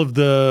all of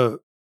the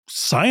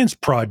science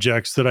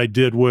projects that I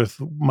did with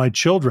my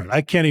children.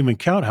 I can't even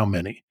count how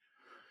many.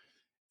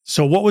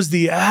 So, what was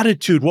the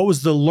attitude? What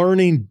was the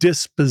learning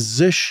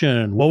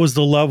disposition? What was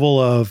the level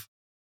of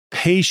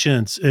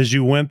patience as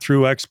you went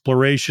through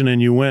exploration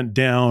and you went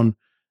down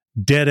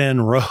dead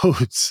end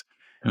roads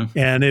Yeah.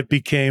 and it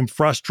became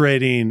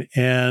frustrating?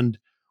 And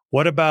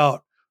what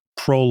about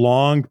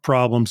prolonged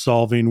problem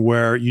solving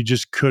where you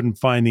just couldn't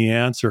find the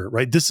answer,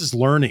 right? This is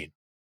learning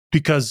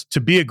because to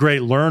be a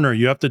great learner,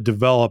 you have to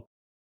develop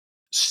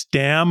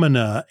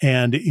stamina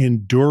and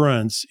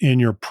endurance in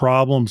your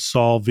problem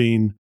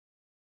solving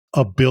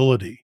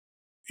ability.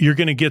 You're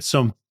going to get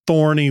some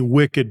thorny,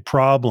 wicked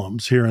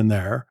problems here and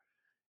there.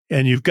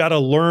 And you've got to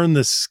learn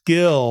the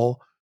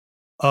skill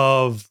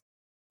of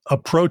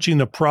approaching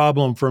the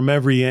problem from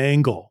every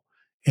angle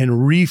and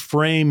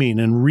reframing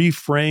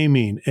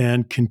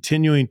and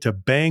continuing to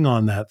bang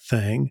on that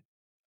thing,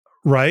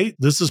 right?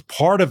 This is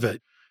part of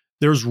it.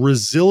 There's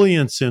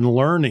resilience in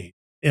learning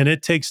and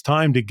it takes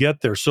time to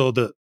get there. So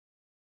the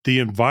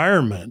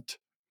environment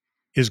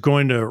is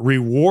going to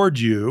reward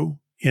you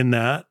in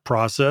that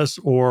process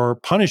or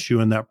punish you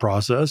in that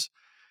process.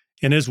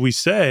 And as we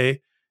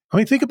say, I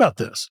mean, think about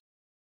this.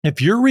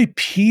 If you're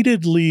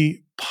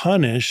repeatedly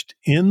punished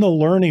in the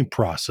learning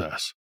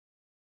process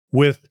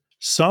with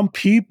some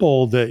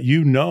people that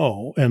you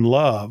know and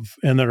love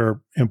and that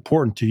are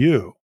important to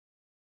you,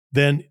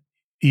 then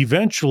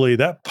eventually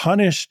that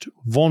punished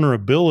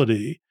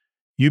vulnerability,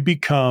 you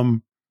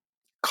become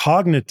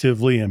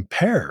cognitively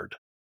impaired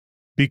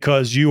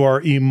because you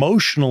are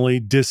emotionally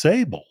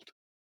disabled.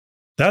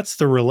 That's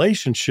the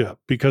relationship,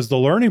 because the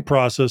learning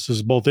process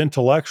is both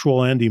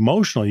intellectual and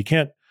emotional. You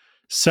can't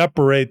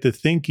separate the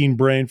thinking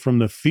brain from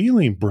the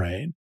feeling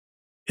brain.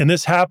 And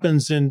this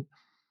happens in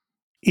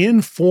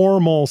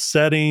informal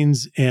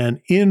settings and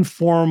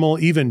informal,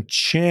 even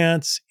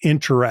chance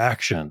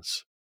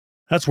interactions.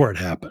 That's where it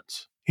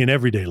happens in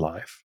everyday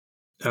life.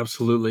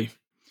 Absolutely.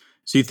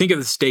 So you think of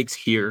the stakes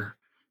here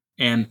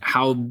and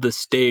how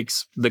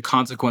the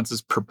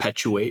consequences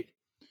perpetuate,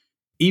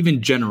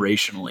 even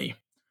generationally.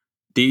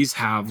 These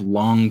have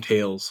long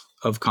tails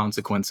of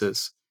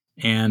consequences.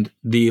 And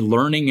the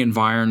learning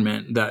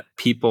environment that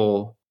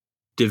people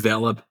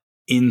develop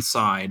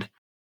inside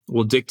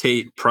will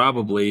dictate,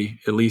 probably,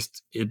 at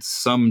least in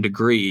some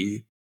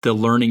degree, the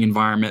learning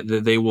environment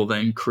that they will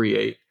then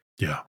create,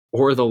 Yeah.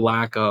 or the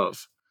lack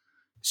of.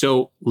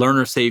 So,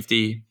 learner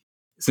safety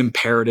is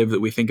imperative that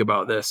we think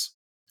about this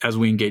as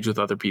we engage with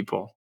other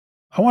people.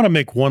 I want to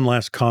make one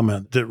last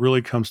comment that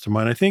really comes to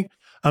mind.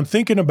 I'm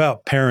thinking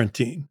about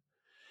parenting,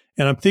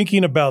 and I'm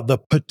thinking about the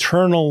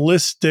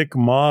paternalistic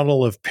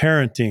model of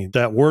parenting.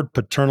 That word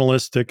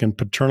paternalistic and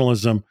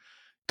paternalism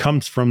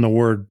comes from the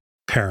word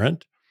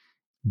parent,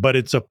 but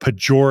it's a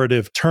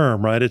pejorative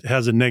term, right? It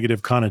has a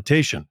negative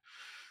connotation.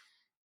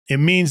 It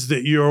means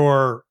that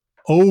you're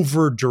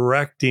over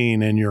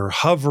directing and you're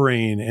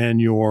hovering and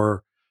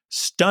you're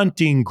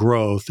stunting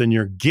growth and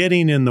you're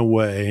getting in the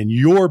way and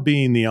you're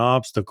being the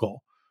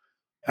obstacle.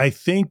 I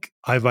think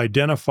I've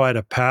identified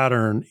a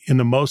pattern in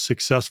the most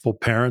successful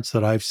parents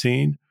that I've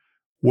seen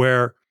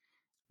where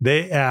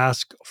they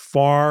ask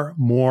far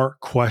more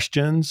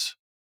questions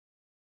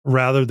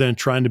rather than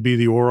trying to be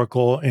the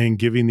oracle and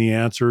giving the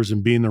answers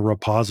and being the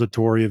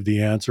repository of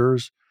the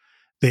answers.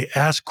 They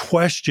ask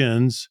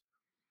questions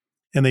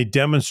and they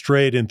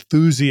demonstrate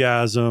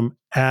enthusiasm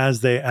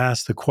as they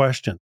ask the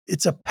question.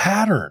 It's a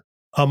pattern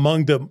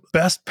among the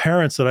best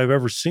parents that I've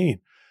ever seen.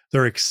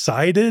 They're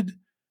excited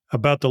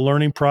about the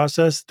learning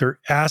process. They're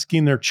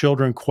asking their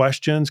children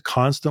questions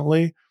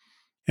constantly,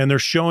 and they're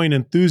showing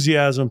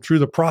enthusiasm through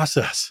the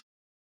process.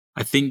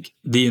 I think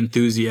the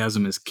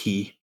enthusiasm is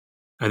key.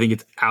 I think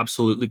it's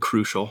absolutely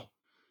crucial.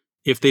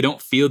 If they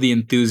don't feel the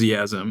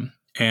enthusiasm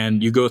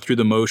and you go through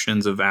the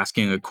motions of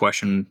asking a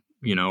question,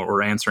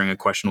 or answering a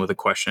question with a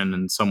question,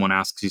 and someone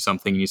asks you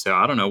something and you say,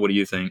 I don't know, what do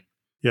you think?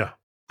 Yeah,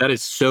 That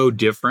is so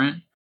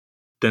different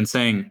than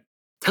saying,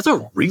 that's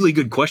a really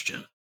good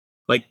question.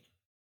 Like,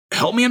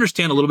 help me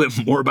understand a little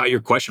bit more about your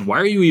question. Why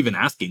are you even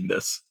asking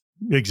this?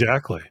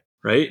 exactly.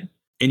 Right?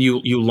 And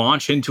you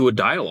launch into a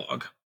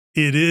dialogue.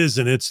 It is,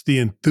 and it's the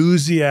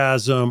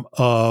enthusiasm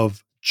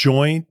of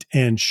joint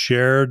and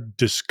shared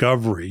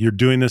discovery. You're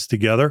doing this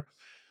together.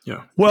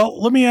 Yeah.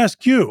 Well, let me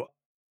ask you.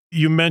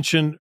 You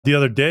mentioned the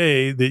other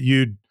day that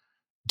you'd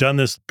done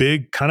this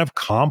big, kind of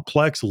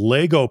complex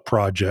Lego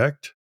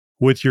project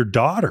with your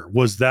daughter.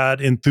 Was that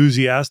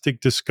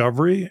enthusiastic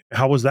discovery?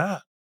 How was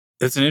that?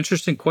 It's an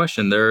interesting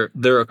question. There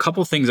are a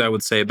couple things I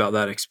would say about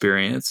that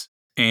experience.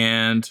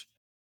 And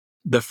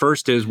the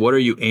first is, what are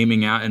you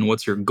aiming at and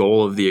what's your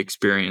goal of the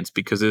experience?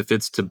 Because if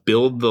it's to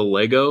build the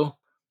Lego,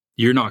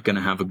 you're not going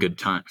to have a good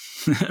time.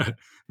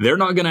 They're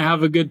not going to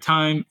have a good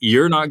time.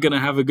 You're not going to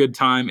have a good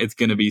time. It's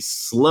going to be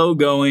slow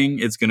going.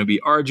 It's going to be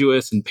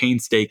arduous and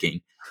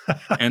painstaking.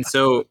 And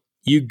so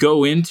you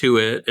go into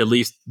it, at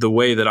least the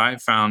way that I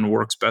found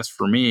works best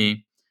for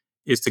me,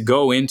 is to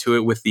go into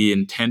it with the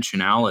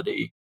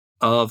intentionality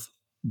of,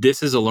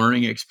 this is a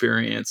learning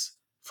experience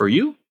for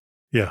you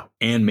Yeah.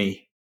 and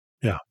me.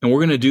 Yeah. And we're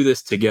going to do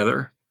this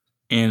together.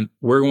 And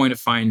we're going to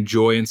find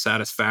joy and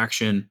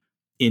satisfaction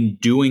in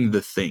doing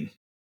the thing,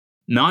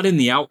 not in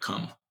the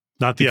outcome,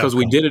 Not the because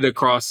we outcome. did it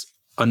across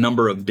a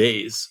number of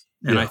days.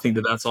 And I Yeah. think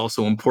that that's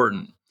also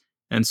important.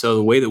 And so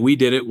the way that we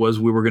did it was,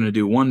 we were going to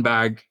do one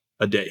bag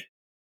a day.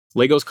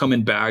 Legos come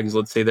in bags.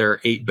 Let's say there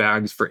are 8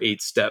 bags for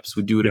 8 steps.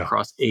 We do it Yeah.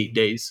 across 8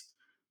 days.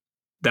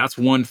 That's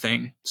one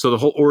thing. So the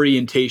whole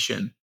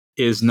orientation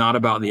is not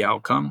about the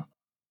outcome.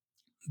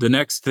 The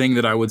next thing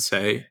that I would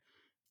say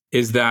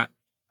is that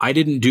I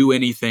didn't do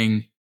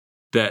anything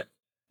that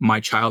my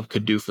child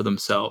could do for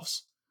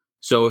themselves.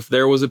 So if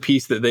there was a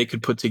piece that they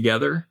could put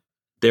together,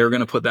 they were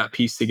going to put that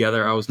piece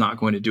together. I was not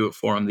going to do it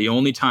for them. The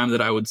only time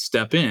that I would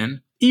step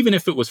in, even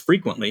if it was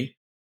frequently,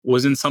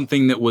 was in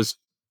something that was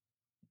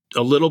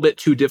a little bit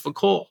too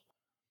difficult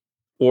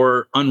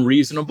or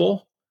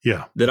unreasonable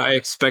Yeah. that I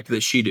expect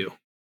that she do.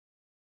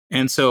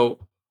 And so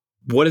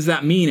what does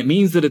that mean? It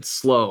means that it's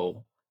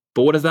slow.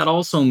 But what does that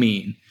also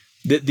mean?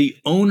 That the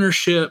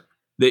ownership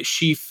that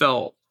she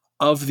felt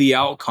of the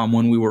outcome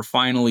when we were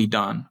finally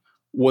done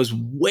was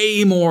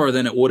way more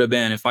than it would have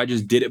been if I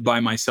just did it by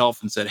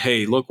myself and said,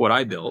 hey, look what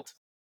I built.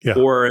 Yeah.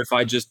 Or if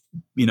I just,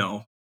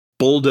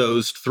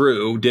 bulldozed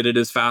through, did it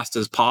as fast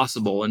as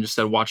possible and just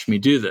said, watch me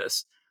do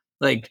this.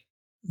 Like,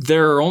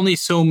 there are only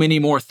so many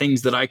more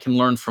things that I can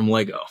learn from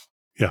Lego.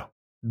 Yeah.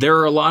 There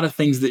are a lot of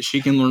things that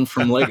she can learn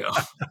from Lego.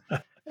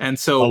 And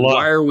so A why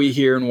lot. are we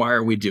here and why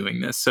are we doing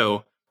this?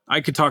 So I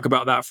could talk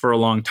about that for a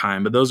long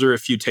time, but those are a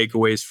few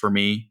takeaways for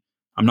me.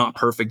 I'm not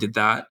perfect at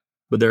that,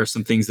 but there are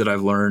some things that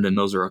I've learned, and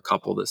those are a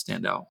couple that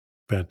stand out.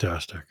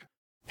 Fantastic.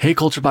 Hey,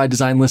 Culture by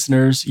Design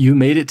listeners, you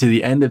made it to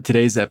the end of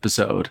today's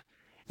episode.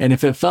 And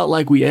if it felt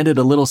like we ended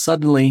a little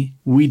suddenly,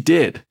 we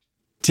did.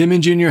 Tim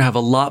and Junior have a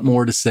lot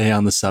more to say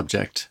on the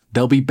subject.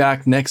 They'll be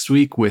back next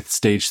week with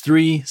Stage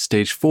 3,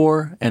 Stage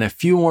 4, and a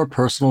few more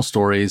personal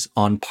stories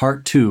on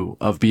Part 2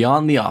 of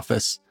Beyond the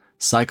Office,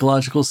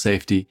 Psychological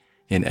Safety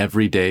in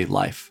Everyday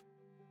Life.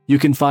 You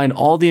can find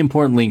all the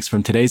important links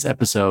from today's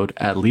episode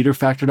at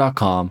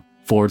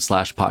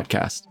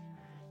leaderfactor.com/podcast.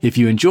 If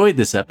you enjoyed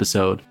this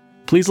episode,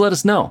 please let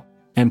us know,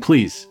 and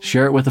please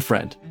share it with a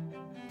friend.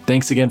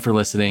 Thanks again for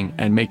listening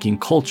and making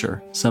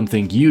culture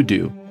something you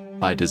do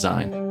by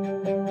design.